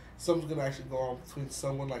like something's gonna actually go on between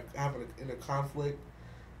someone like having in a conflict.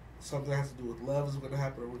 Something that has to do with love is going to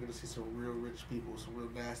happen, or we're going to see some real rich people, some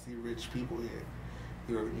real nasty rich people here.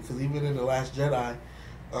 You know what I mean? Because even in The Last Jedi,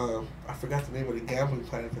 I forgot the name of the gambling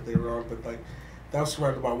planet that they were on, but like that was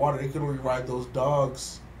surrounded by water. They could only ride those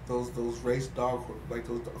dogs, those race dogs, like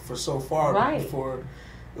those for so far before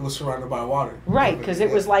it was surrounded by water. Right, because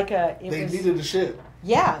it was like they needed a ship.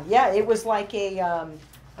 Yeah, it was like a.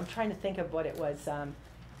 I'm trying to think of what it was.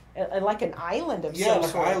 Like an island of some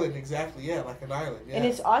sort. Yeah, like an island, exactly. Yeah, like an island. Yeah. And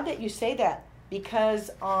it's odd that you say that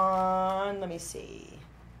because let me see.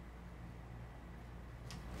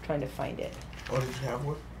 I'm trying to find it. Oh, did you have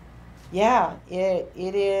one? Yeah, it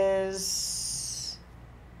is.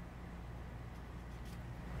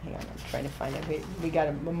 Hang on, I'm trying to find it. We got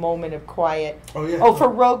a moment of quiet. Oh yeah. Oh, for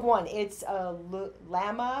Rogue One, it's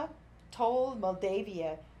Lama Tol,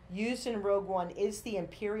 Moldavia. Used in Rogue One is the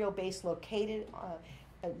Imperial base located.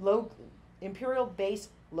 Imperial base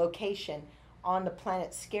location on the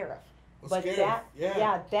planet Scarif. But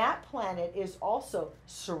Scarif, that planet is also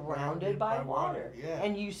surrounded by water. Yeah.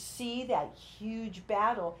 And you see that huge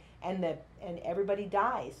battle and everybody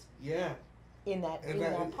dies. Yeah. In that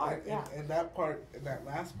part. And that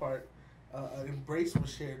last part, an embrace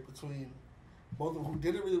was shared between both of them who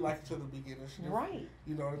didn't really like each other in the beginning. Right.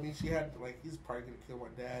 You know what I mean? She had he's probably gonna kill my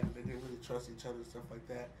dad, and they didn't really trust each other and stuff like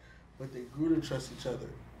that. But they grew to trust each other.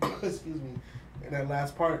 Excuse me. In that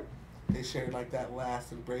last part, they shared like that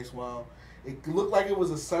last embrace while it looked like it was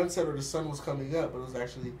a sunset or the sun was coming up, but it was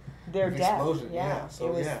actually their an death. explosion. Yeah.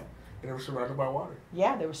 So and they were surrounded by water.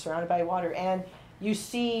 Yeah, they were surrounded by water, and you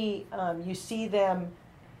see them.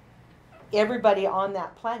 Everybody on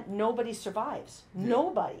that planet, nobody survives. Yeah.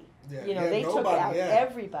 Nobody. Yeah. They took out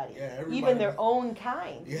everybody. Yeah, everybody. Even their own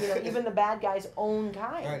kind. Yeah. Even the bad guys' own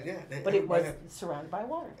kind. But it was surrounded by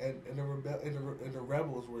water. And the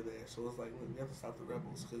rebels were there, so it's like, look, we have to stop the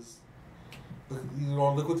rebels because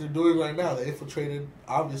look what they're doing right now. They infiltrated.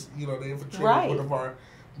 Obviously, they infiltrated one of our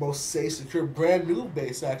most safe, secure, brand new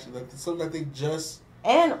base. Actually, like something that they just.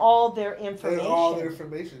 And all their information.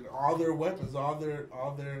 All their weapons, all their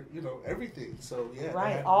everything. So yeah.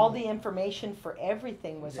 Right. All the information for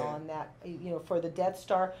everything was on that, for the Death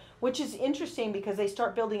Star, which is interesting because they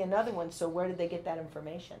start building another one. So where did they get that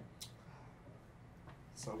information?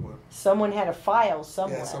 Someone had a file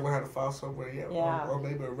somewhere. Yeah, someone had a file somewhere. Yeah. Yeah. Or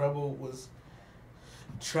maybe a rebel was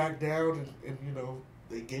tracked down and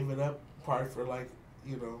they gave it up. Probably for like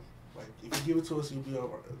if you give it to us,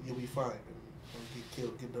 you'll be fine. Get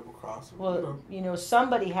killed, get double crossed. Well,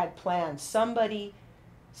 somebody had plans.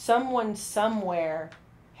 Someone somewhere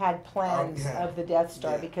had plans of the Death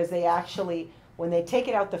Star because they actually, when they take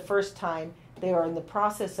it out the first time, they are in the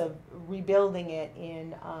process of rebuilding it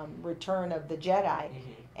in Return of the Jedi,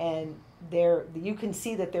 and you can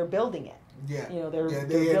see that they're building it. Yeah.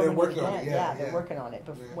 They're working on it. They're working on it.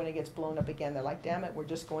 But when it gets blown up again, they're like, "Damn it, we're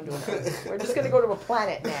just going to go to a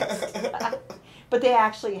planet next." But they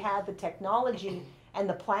actually had the technology and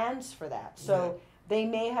the plans for that. So they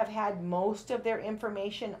may have had most of their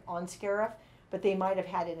information on Scarif, but they might have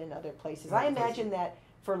had it in other places. I imagine that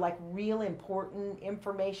for like real important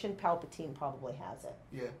information, Palpatine probably has it.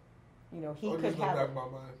 Yeah. He could have.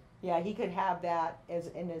 Yeah, he could have that as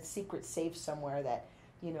in a secret safe somewhere that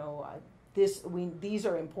these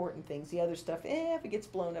are important things. The other stuff, if it gets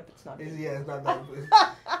blown up, it's not. It's not that.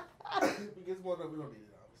 If it gets blown up, we don't need it.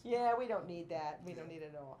 Obviously. Yeah, we don't need that. We don't need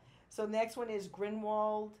it at all. So next one is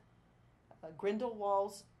Grindelwald,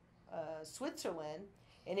 Switzerland,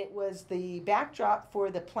 and it was the backdrop for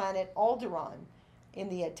the planet Alderaan in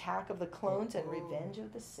the Attack of the Clones and Revenge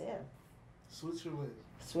of the Sith.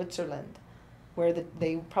 Switzerland, where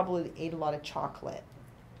they probably ate a lot of chocolate.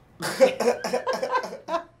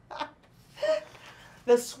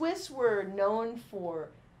 The Swiss were known for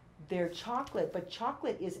their chocolate, but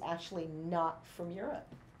chocolate is actually not from Europe.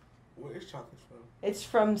 Where is chocolate from? It's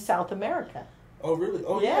from South America. Oh, really?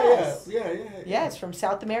 Oh, yes. Yeah. Yeah, it's from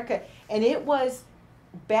South America. And it was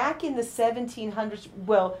back in the 1700s,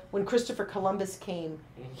 well, when Christopher Columbus came,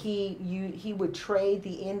 he would trade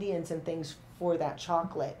the Indians and things for that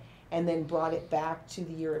chocolate and then brought it back to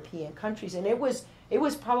the European countries. And it was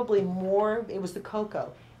probably more, it was the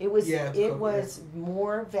cocoa. It was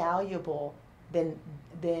more valuable than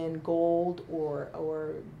gold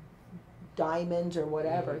or diamonds or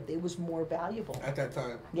whatever. It was more valuable at that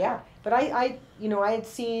time. Yeah, but I had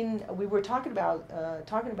seen, we were talking about it.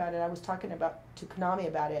 I was talking to Konami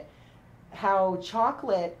about it, how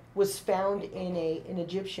chocolate was found in an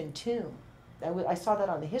Egyptian tomb. I saw that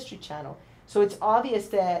on the History Channel. So it's obvious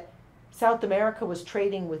that South America was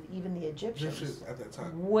trading with even the Egyptians at that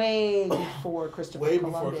time, way before Christopher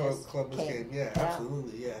Columbus came. Yeah,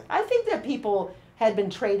 absolutely. Yeah. I think that people had been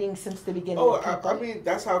trading since the beginning. I mean,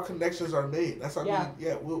 that's how connections are made. That's how. I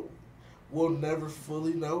mean, we'll never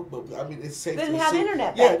fully know, but I mean, it's safe. They didn't have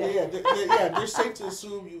internet. Back then. They're safe to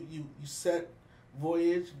assume you set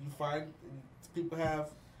voyage, you find people have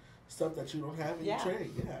stuff that you don't have, and you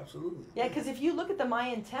trade. Yeah, absolutely. Yeah, because if you look at the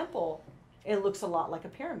Mayan temple, it looks a lot like a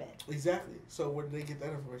pyramid. Exactly. So where did they get that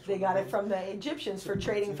information? They got it from the Egyptians for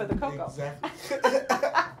trading for the cocoa. Exactly.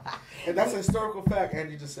 And that's a historical fact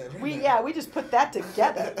Andy just said. We just put that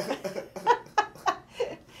together.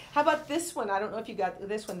 How about this one? I don't know if you got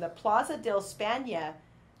this one. The Plaza del España,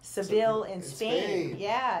 Seville in Spain.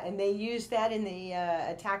 Yeah, and they used that in the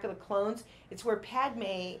Attack of the Clones. It's where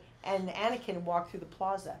Padme and Anakin walk through the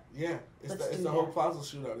plaza. Yeah, it's the whole plaza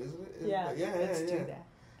shootout, isn't it? Let's do that.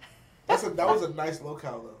 That was a nice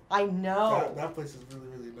locale, though. I know. That place is really,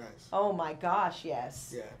 really nice. Oh my gosh,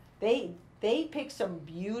 yes. Yeah. They picked some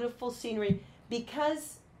beautiful scenery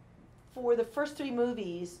because for the first 3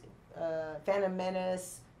 movies, Phantom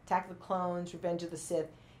Menace, Attack of the Clones, Revenge of the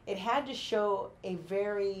Sith, it had to show a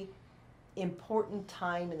very important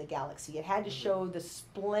time in the galaxy. It had to show the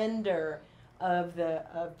splendor of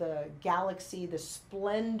the galaxy, the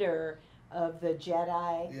splendor of the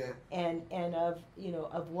Jedi, and of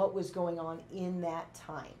what was going on in that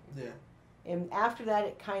time. Yeah. And after that,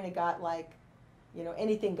 it kind of got like,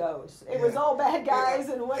 anything goes. It was all bad guys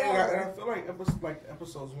and whatever. And I feel like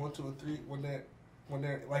episodes 1, 2, and 3, when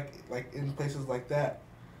they're like in places like that,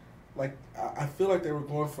 like I feel like they were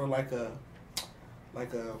going for like a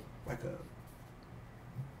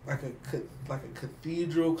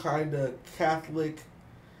cathedral kind of Catholic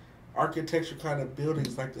architecture kind of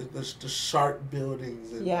buildings, like the sharp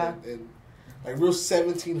buildings and like real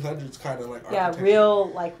 1700s kind of like architecture.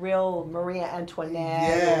 real Maria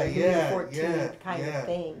Antoinette, Louis XIV kind of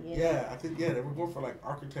thing. I think they were going for like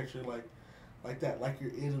architecture like that, like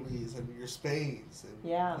your Italy's and your Spain's and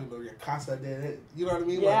your Casa de, you know what I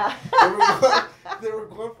mean? Yeah. Like, they were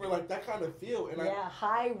going for like that kind of feel, and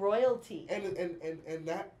high royalty. And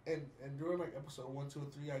during like episode 1, 2,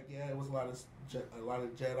 and 3, it was a lot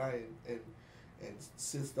of Jedi and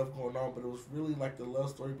Sith stuff going on, but it was really like the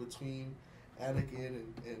love story between Anakin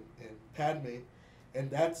and Padme,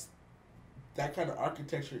 and that kind of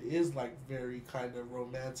architecture is like very kind of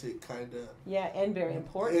romantic, kind of and very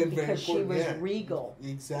important because she was regal.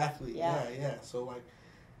 Exactly. Yeah. So like,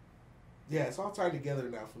 it's all tied together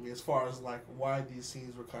now for me as far as like why these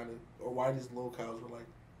scenes were or why these locales were like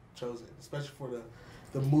chosen, especially for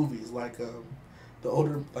the movies like the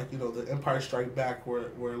older, like the Empire Strike Back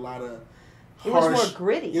where a lot of it was more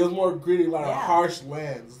gritty. It was more gritty, a lot of harsh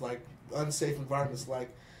lands, like unsafe environments, like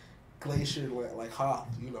Glacier, like Hoth,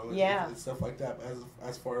 and stuff like that.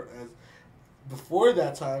 As far as before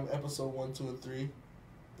that time, episode 1, 2, and 3,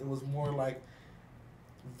 it was more like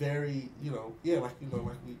very, like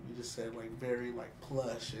we just said, like very like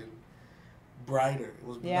plush and brighter. It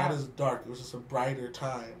was not as dark. It was just a brighter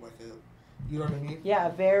time, like you know what I mean? Yeah,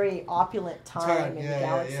 a very opulent time in the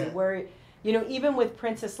galaxy where, even with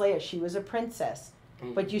Princess Leia, she was a princess,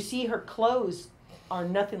 but you see her clothes are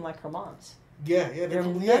nothing like her mom's. They're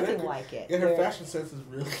nothing like it. Yeah, her fashion sense is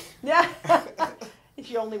really. Yeah,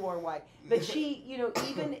 she only wore white, but she,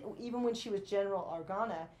 even when she was General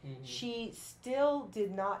Organa, she still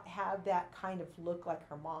did not have that kind of look like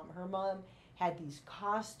her mom. Her mom had these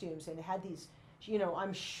costumes and had these,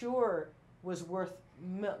 I'm sure was worth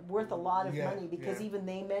a lot of money because even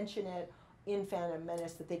they mention it in Phantom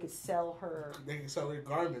Menace that they could sell her. They could sell their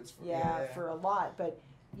garments for a lot, but.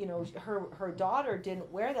 Her daughter didn't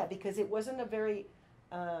wear that because it wasn't a very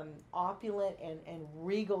opulent and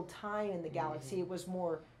regal time in the galaxy. It was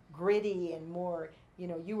more gritty and more,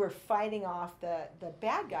 you were fighting off the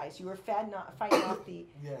bad guys. You were fighting off the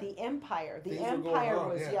Empire. The Empire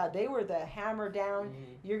was, they were the hammer down,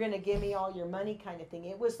 you're going to give me all your money kind of thing.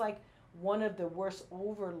 It was like one of the worst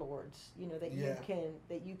overlords, that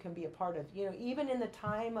you can be a part of. Even in the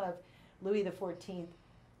time of Louis XIV,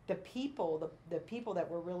 the people that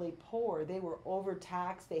were really poor, they were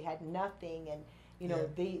overtaxed, they had nothing, and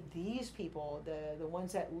these people, the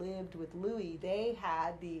ones that lived with Louis, they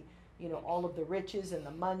had the all of the riches and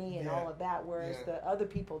the money and all of that, whereas the other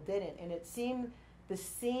people didn't. And it seemed the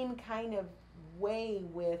same kind of way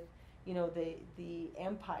with the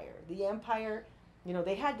Empire. The Empire,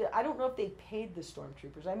 they had to. I don't know if they paid the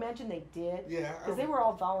stormtroopers. I imagine they did. Yeah. Because they were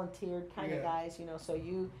all volunteered kind of guys, So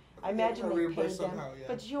I imagine they paid them. Somehow, yeah.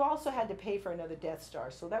 But you also had to pay for another Death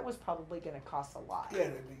Star, so that was probably going to cost a lot. Yeah,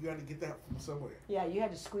 you got to get that from somewhere. Yeah, you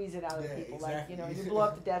had to squeeze it out of people. Exactly. Like, you blow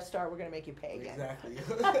up the Death Star, we're going to make you pay again. Exactly.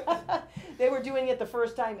 They were doing it the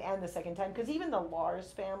first time and the second time, because even the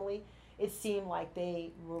Lars family, it seemed like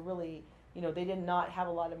they were really, they did not have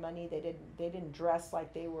a lot of money. They didn't dress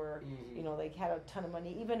like they were, they had a ton of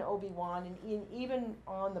money. Even Obi-Wan and even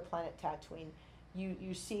on the planet Tatooine,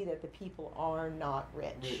 you see that the people are not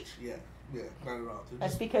rich. Yeah, not at all.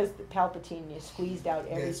 That's because the Palpatine squeezed out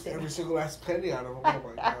everything. Every single last penny out of them. Oh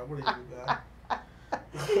my God, what are you doing,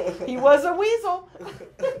 guy? He was a weasel.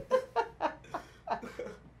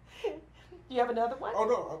 Do you have another one? Oh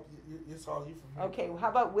no, it's all you from here. Okay, well, how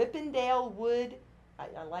about Whippendale Wood?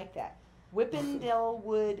 I like that. Whippendale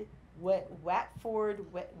Wood, Watford,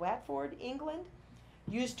 England.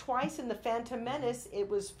 Used twice in the Phantom Menace. It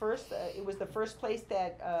was the first place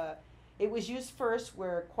that it was used first,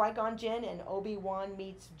 where Qui-Gon Jinn and Obi-Wan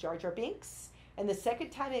meets Jar Jar Binks, and the second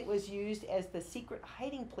time it was used as the secret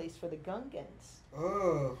hiding place for the Gungans.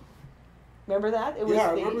 Oh. Remember that? I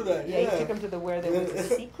remember that. Yeah, he took them to where there was a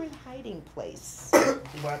secret hiding place.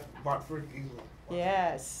 Watford, England.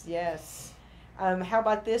 Yes. How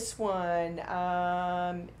about this one?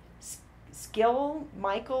 Skill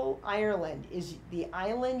Michael, Ireland is the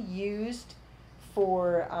island used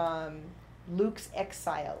for Luke's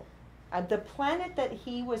exile. The planet that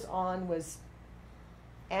he was on was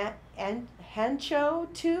Hancho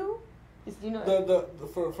 2.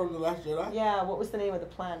 From the Last Jedi. Yeah. What was the name of the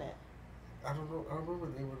planet? I don't know. I don't remember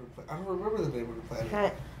the name of the planet. I don't remember the name of the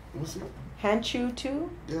planet. What's it? Hanchu 2?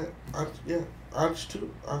 Yeah. Hanch 2.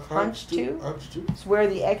 Hanch 2? Hanch 2. It's where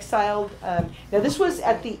the exiled... now, this was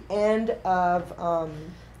at the end of...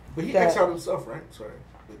 but he exiled himself, right? Sorry.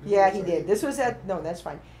 Yeah, he did. This was at... No, that's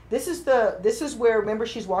fine. This is where, remember,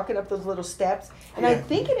 she's walking up those little steps? And I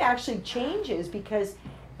think it actually changes, because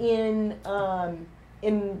in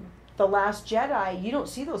The Last Jedi, you don't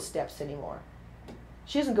see those steps anymore.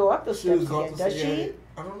 She doesn't go up those steps again, does she?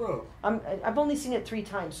 I don't know. I've only seen it 3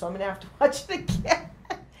 times, so I'm gonna have to watch it again.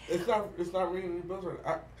 It's not ringing any bells,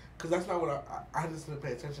 right? Because that's not what I just didn't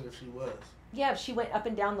pay attention if she was. Yeah, if she went up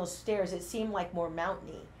and down those stairs, it seemed like more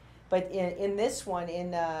mountainy. But in this one,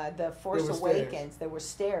 in The Force Awakens, there were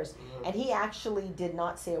stairs, and he actually did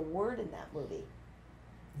not say a word in that movie.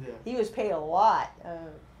 Yeah. He was paid a lot.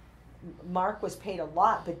 Mark was paid a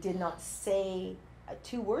lot, but did not say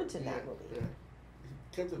 2 words in that movie. Yeah.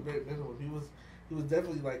 Kept it very minimal. He was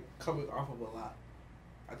definitely like coming off of a lot.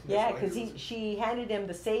 Yeah, because she handed him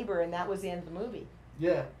the saber, and that was the end of the movie.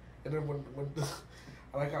 Yeah, and then when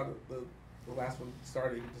I like how the last one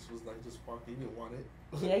started, he just was like just walking. He didn't want it.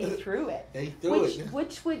 Yeah, he threw it. Yeah, he threw it.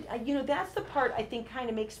 Which would that's the part I think kind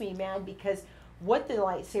of makes me mad, because what the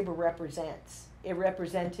lightsaber represents. It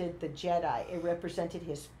represented the Jedi. It represented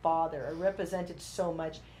his father. It represented so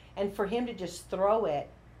much, and for him to just throw it.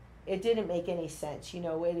 It didn't make any sense. It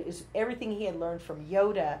is everything he had learned from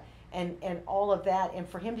Yoda and all of that, and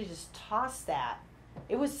for him to just toss that,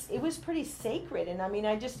 it was pretty sacred. And I mean,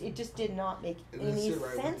 it just did not make any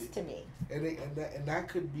sense to me. And that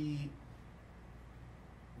could be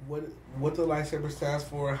what the lightsaber stands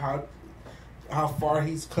for, how far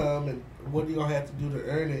he's come, and what you gonna have to do to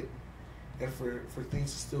earn it. And for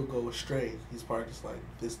things to still go astray, he's probably just like,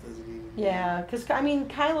 this doesn't even... Yeah, because, I mean,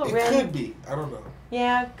 Kylo Ren... It could be. I don't know.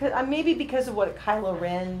 Yeah, maybe because of what Kylo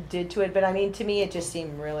Ren did to it, but, I mean, to me, it just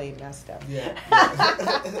seemed really messed up. Yeah.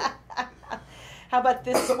 How about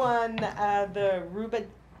this one, the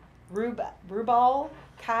Rubal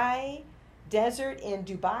Kai Desert in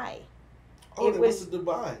Dubai? Oh, they went to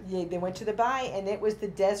Dubai. Yeah, they went to Dubai, and it was the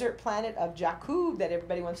desert planet of Jakku that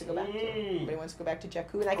everybody wants to go back to. Everybody wants to go back to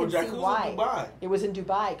Jakku, and I can see why. In Dubai. It was in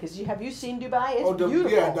Dubai, because have you seen Dubai? It's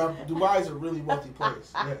beautiful. Yeah, Dubai is a really wealthy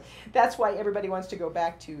place. Yeah. That's why everybody wants to go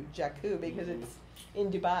back to Jakku, because it's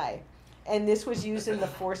in Dubai. And this was used in the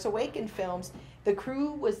Force Awakens films. The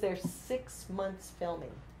crew was there 6 months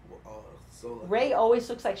filming. Rey always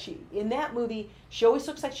looks like in that movie, she always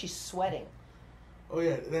looks like she's sweating. Oh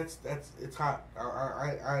yeah, it's hot.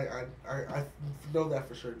 I know that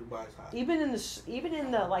for sure. Dubai's hot. Even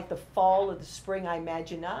in the like the fall or the spring, I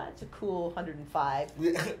imagine it's a cool 105.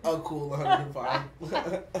 A cool 105.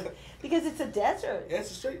 Because it's a desert. Yeah,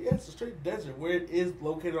 it's a straight desert. Where it is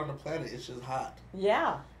located on the planet, it's just hot.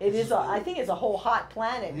 Yeah, it is. I think it's a whole hot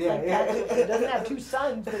planet. Yeah, it doesn't have 2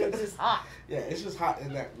 suns, but it's just hot. Yeah, it's just hot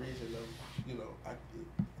in that region of I think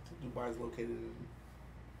Dubai's located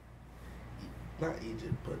not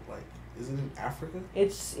Egypt, but like, is it in Africa?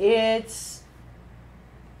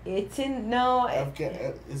 It's in no.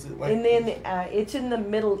 Is it like? And then it's in the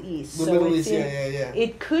Middle East. The Middle East, yeah.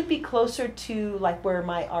 It could be closer to like where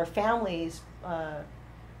our families are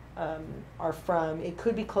from. It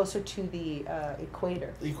could be closer to the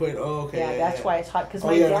equator. Equator. Oh, okay. Yeah, that's why it's hot. Because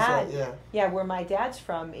my dad, where my dad's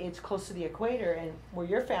from, it's close to the equator, and where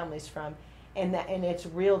your family's from, and it's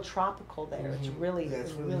real tropical there. Mm-hmm.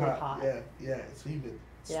 It's really hot. Yeah, it's humid.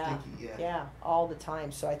 Sticky, yeah, all the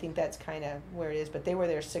time. So I think that's kind of where it is. But they were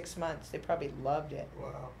there 6 months. They probably loved it.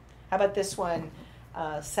 Wow. How about this one?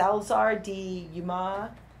 Salazar de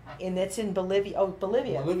Uyama, and it's in Bolivia. Oh,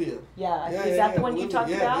 Bolivia. Yeah. Is that the one Bolivia. You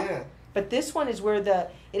talked about? Yeah. But this one is where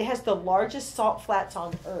it has the largest salt flats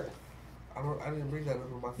on Earth. I didn't bring that up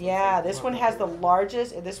in my. Yeah, this one has the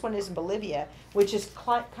largest. This one is in Bolivia, which is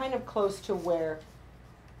kind of close to where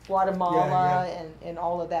Guatemala and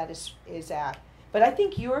all of that is at. But I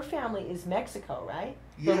think your family is Mexico, right?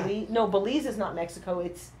 Yeah. Belize is not Mexico.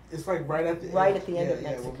 It's like right at the end of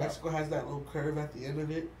Mexico. Well, Mexico has that little curve at the end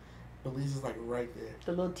of it. Belize is like right there.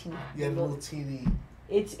 The little teeny. Yeah, the little teeny.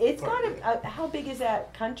 It's kind of how big is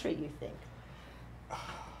that country? You think?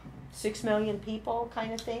 6 million people,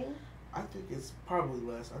 kind of thing. I think it's probably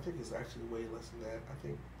less. I think it's actually way less than that. I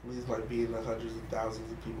think Belize might be in the hundreds of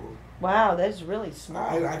thousands of people. Wow, that's really small.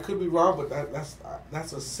 I could be wrong, but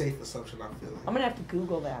that's a safe assumption. I'm feeling. I'm gonna have to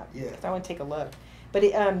Google that. Yeah. Because I want to take a look. But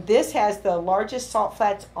this has the largest salt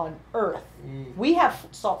flats on Earth. We have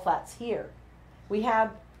salt flats here. We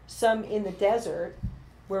have some in the desert,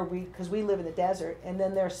 because we live in the desert, and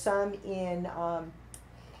then there's some in.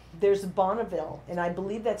 There's Bonneville, and I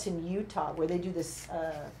believe that's in Utah, where they do this.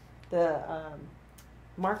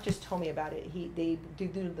 Mark just told me about it. They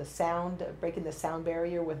do the sound, breaking the sound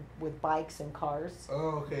barrier with bikes and cars.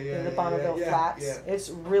 Oh, okay, yeah. In the Bonneville Flats. Yeah. It's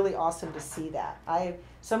really awesome to see that.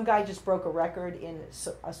 Some guy just broke a record in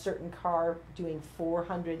a certain car doing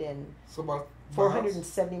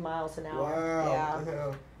 470 miles an hour. Wow. Yeah. What the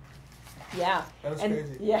hell? Yeah. That's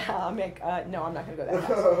crazy. Yeah, no, I'm not going to go that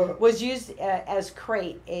fast. Was used as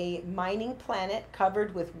Crete, a mining planet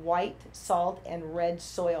covered with white salt and red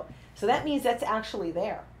soil. So that means that's actually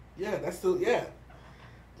there. Yeah, that's still, yeah.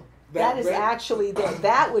 That is actually there.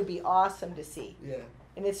 That would be awesome to see. Yeah.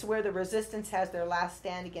 And it's where the resistance has their last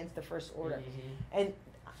stand against the First Order. Mm-hmm. And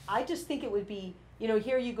I just think it would be,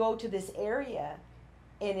 here you go to this area,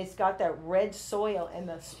 and it's got that red soil and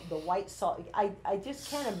the white salt. I just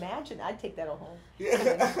can't imagine. I'd take that home.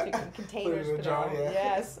 Yeah. Containers. Put it in a jar, yeah.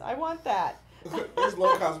 Yes, I want that. There's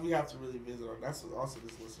locales we have to really visit on. That's also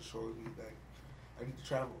this list is showing me that I need to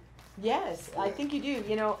travel. Yes, yeah. I think you do.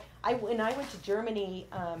 When I went to Germany,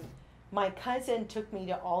 my cousin took me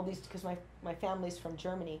to all these, because my family's from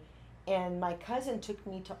Germany, and my cousin took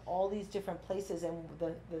me to all these different places, and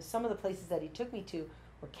some of the places that he took me to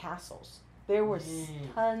were castles. There were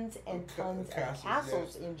tons and tons of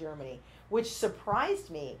castles in Germany, which surprised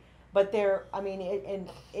me. But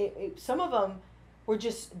some of them were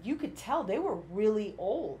just, you could tell they were really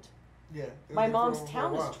old. Yeah. My mom's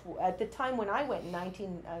town was, at the time when I went in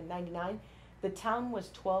 1999, the town was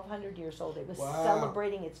 1,200 years old. It was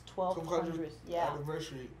celebrating its 1,200th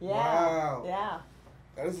anniversary. Yeah. Wow. Yeah.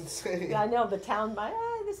 That is insane. Yeah, I know, the town,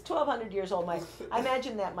 it's 1,200 years old. I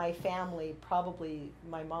imagine that my family, probably,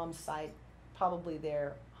 my mom's side, probably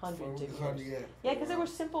they're hundreds of years. Yeah, because they were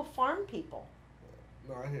simple farm people.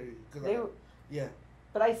 No, I hear you. Yeah.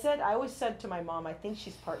 But I always said to my mom, I think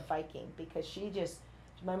she's part Viking, because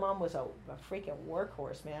my mom was a freaking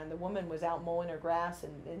workhorse, man. The woman was out mowing her grass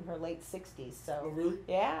in her late 60s. So. Oh, really?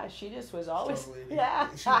 Yeah, she just was always. Yeah.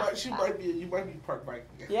 You might be part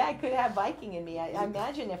Viking. Yeah, I could have Viking in me. I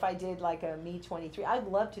imagine if I did like a Me-23, I'd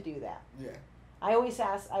love to do that. Yeah. I always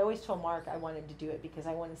told Mark I wanted to do it because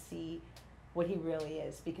I want to see what he really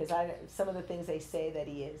is. Because some of the things they say that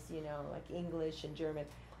he is, like English and German,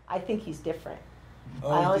 I think he's different.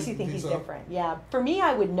 Oh, I honestly think he's different. Yeah. For me,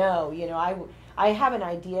 I would know. I have an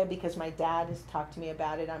idea because my dad has talked to me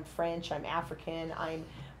about it. I'm French. I'm African. I'm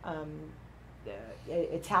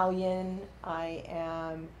Italian. I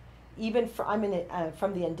am I'm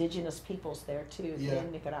from the indigenous peoples there too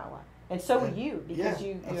in Nicaragua, and so are you because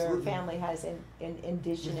your family has an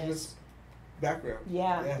indigenous background.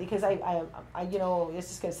 Yeah, because I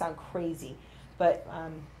this is going to sound crazy, but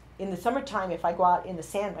in the summertime, if I go out in the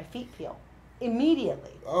sand, my feet peel.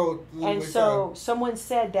 Immediately. Oh, and so someone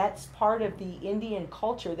said that's part of the Indian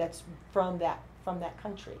culture that's from that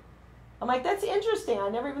country. I'm like, that's interesting. I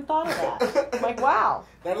never even thought of that. I'm like, wow.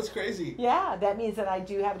 That is crazy. Yeah, that means that I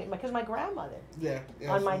do have it because my grandmother. Yeah.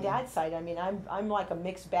 On my dad's side, I mean, I'm like a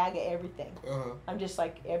mixed bag of everything. Uh-huh. I'm just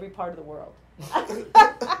like every part of the world.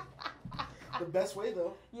 The best way,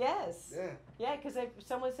 though. Yes. Yeah. Yeah, because if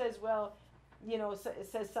someone says, well, you know,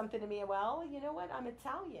 says something to me, well, you know what? I'm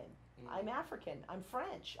Italian. I'm African. I'm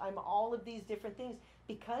French. I'm all of these different things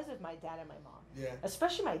because of my dad and my mom. Yeah.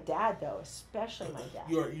 Especially my dad, though. Especially my dad.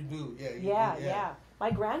 You do. Yeah. Yeah.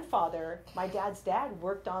 My grandfather, my dad's dad,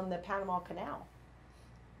 worked on the Panama Canal.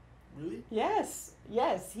 Really? Yes.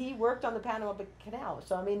 He worked on the Panama Canal.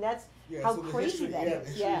 So I mean, that's how so crazy history, that is.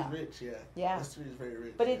 History is rich. Yeah. History is very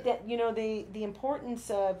rich. But the importance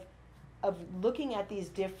of looking at these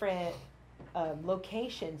different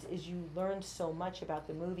locations is you learn so much about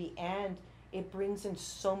the movie, and it brings in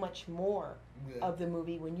so much more of the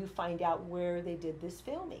movie when you find out where they did this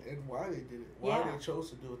filming and why they did it, why they chose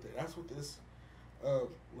to do it there. That's what this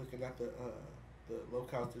looking at the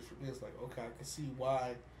locales for me is like. Okay, I can see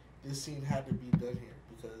why this scene had to be done here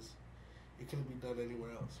because it couldn't be done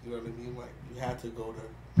anywhere else. You know what I mean? Like you had to go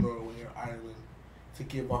to Norway or Ireland to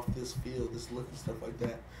give off this feel, this look and stuff like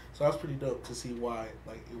that. So that's pretty dope to see why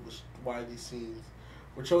why these scenes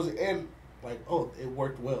were chosen, and like it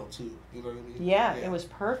worked well too. You know what I mean? Yeah. It was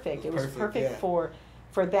perfect. It was perfect for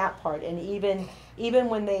that part, and even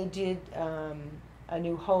when they did A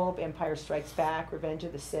New Hope, Empire Strikes Back, Revenge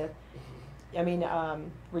of the Sith. I mean,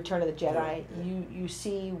 Return of the Jedi. You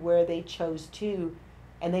see where they chose to.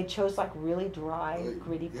 And they chose like really dry,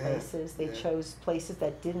 gritty places. They chose places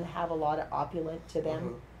that didn't have a lot of opulent to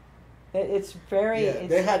them. It's very. Yeah,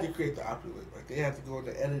 they had to create the opulent. Like they had to go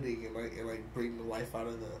into editing and bring the life out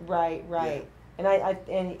of the. Right. Yeah.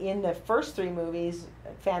 And in the first three movies,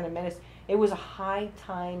 Phantom Menace, it was a high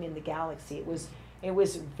time in the galaxy. It was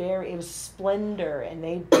splendor, and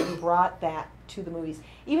they brought that to the movies.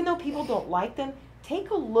 Even though people don't like them,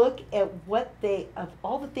 take a look at of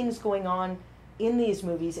all the things going on in these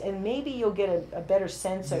movies, and maybe you'll get a better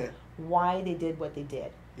sense of why they did what they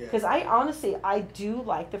did. Because I do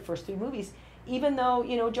like the first three movies, even though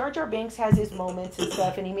Jar Jar Binks has his moments and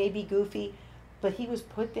stuff, and he may be goofy, but he was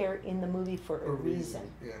put there in the movie for a reason.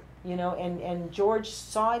 Yeah. And George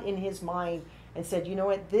saw it in his mind and said, you know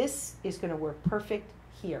what, this is going to work perfect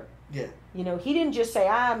here. Yeah. He didn't just say,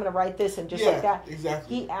 I'm going to write this and just like that.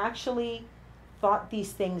 Exactly. He actually thought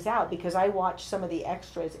these things out, because I watched some of the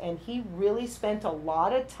extras, and he really spent a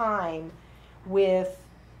lot of time with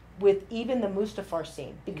even the Mustafar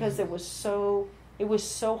scene, because it was so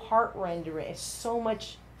heart-rending, so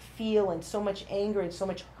much feel and so much anger and so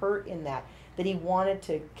much hurt in that he wanted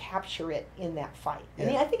to capture it in that fight.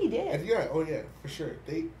 And I think he did. And for sure.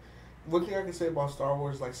 One thing I can say about Star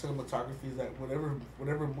Wars, like cinematography, is that whatever,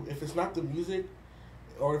 if it's not the music,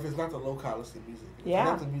 or if it's not the locale, it's the music. If it's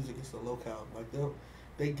not the music, it's the locale. Like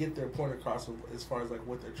they get their point across as far as like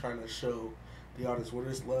what they're trying to show the audience, whether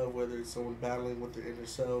it's love, whether it's someone battling with their inner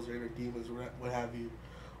selves or inner demons, or what have you,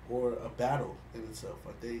 or a battle in itself.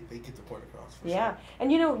 Like they get the point across. For sure.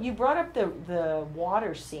 And you brought up the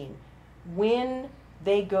water scene when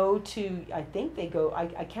they go to. I think they go.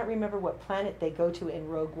 I can't remember what planet they go to in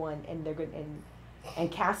Rogue One, and they're going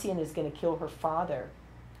and Cassian is going to kill her father.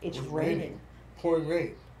 It's raining. Pouring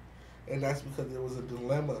rain, and that's because there was a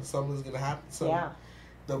dilemma. Something's gonna happen.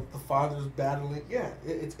 The father's battling. Yeah,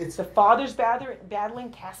 it's the father's battling.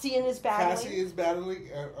 Cassian is battling. Cassian's battling.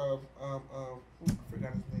 I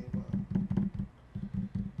forgot his name.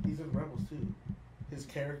 He's in Rebels too. His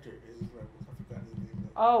character is in Rebels. I forgot his name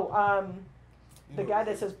though. Oh, the guy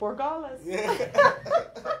that says Borgalas.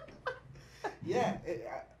 Yeah.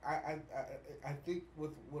 I think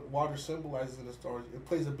with what water symbolizes in the story, it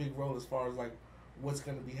plays a big role as far as like what's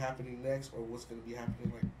going to be happening next, or what's going to be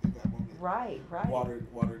happening like in that moment. Right. Water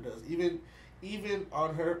does. Even in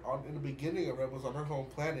the beginning of Rebels, on her home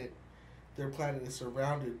planet, their planet is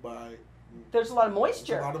surrounded by. There's a lot of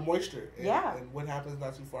moisture. And what happens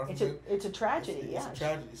not too far from it? It's a tragedy. It's a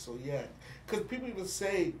tragedy. So because people even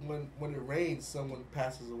say when it rains, someone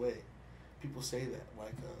passes away. People say that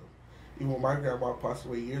even when my grandma passed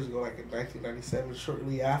away years ago, like in 1997,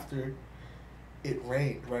 shortly after it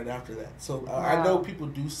rained, right after that. So I know people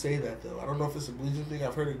do say that, though. I don't know if it's a Belizean thing.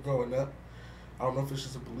 I've heard it growing up. I don't know if it's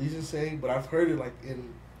just a Belizean saying, but I've heard it like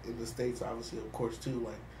in the States, obviously, of course, too.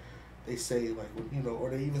 Like they say, like or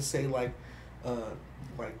they even say like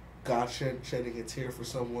God shedding a tear for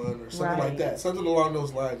someone or something like that, something along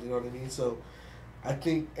those lines. You know what I mean? So I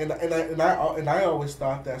think, and I always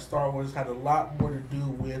thought that Star Wars had a lot more to do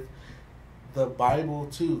with the Bible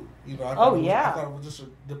too. I thought it was just a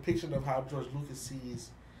depiction of how George Lucas sees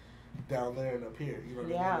down there and up here. You know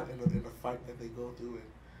what I mean? In the fight that they go through and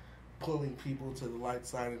pulling people to the light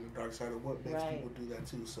side and the dark side, and what makes people do that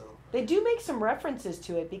too. So they do make some references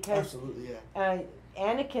to it because absolutely, yeah.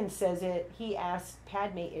 Anakin says it. He asks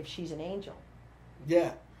Padme if she's an angel.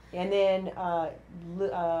 Yeah. And then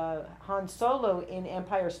Han Solo in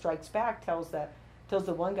Empire Strikes Back tells the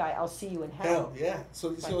one guy, "I'll see you in hell." Yeah.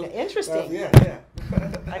 So interesting. Yeah.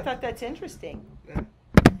 I thought that's interesting. Yeah.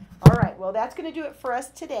 All right. Well, that's going to do it for us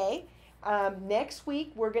today. Next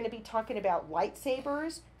week, we're going to be talking about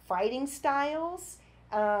lightsabers, fighting styles,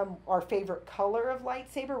 our favorite color of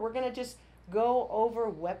lightsaber. We're going to just go over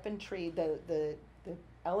weaponry, the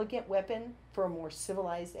elegant weapon for a more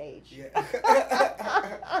civilized age. Yeah.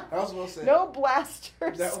 That was well said. No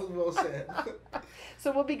blasters. That was well said.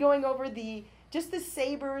 So we'll be going over just the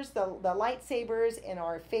sabers, the lightsabers, and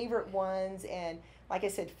our favorite ones, and like I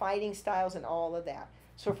said, fighting styles and all of that.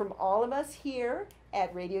 So from all of us here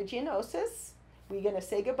at Radio Geonosis, we're going to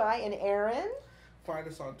say goodbye. And Aaron? Find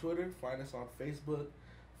us on Twitter. Find us on Facebook.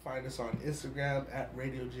 Find us on Instagram at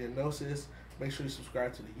Radio Geonosis. Make sure you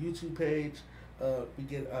subscribe to the YouTube page. We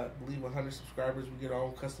get, I believe, 100 subscribers. We get our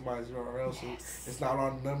own customized URL. So it's not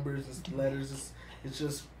on numbers. It's letters. It's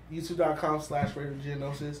just youtube.com/Radio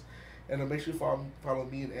Geonosis. And make sure you follow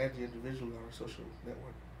me and Angie individually on our social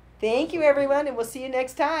network. Thank you, everyone, and we'll see you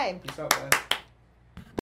next time. Peace out, man.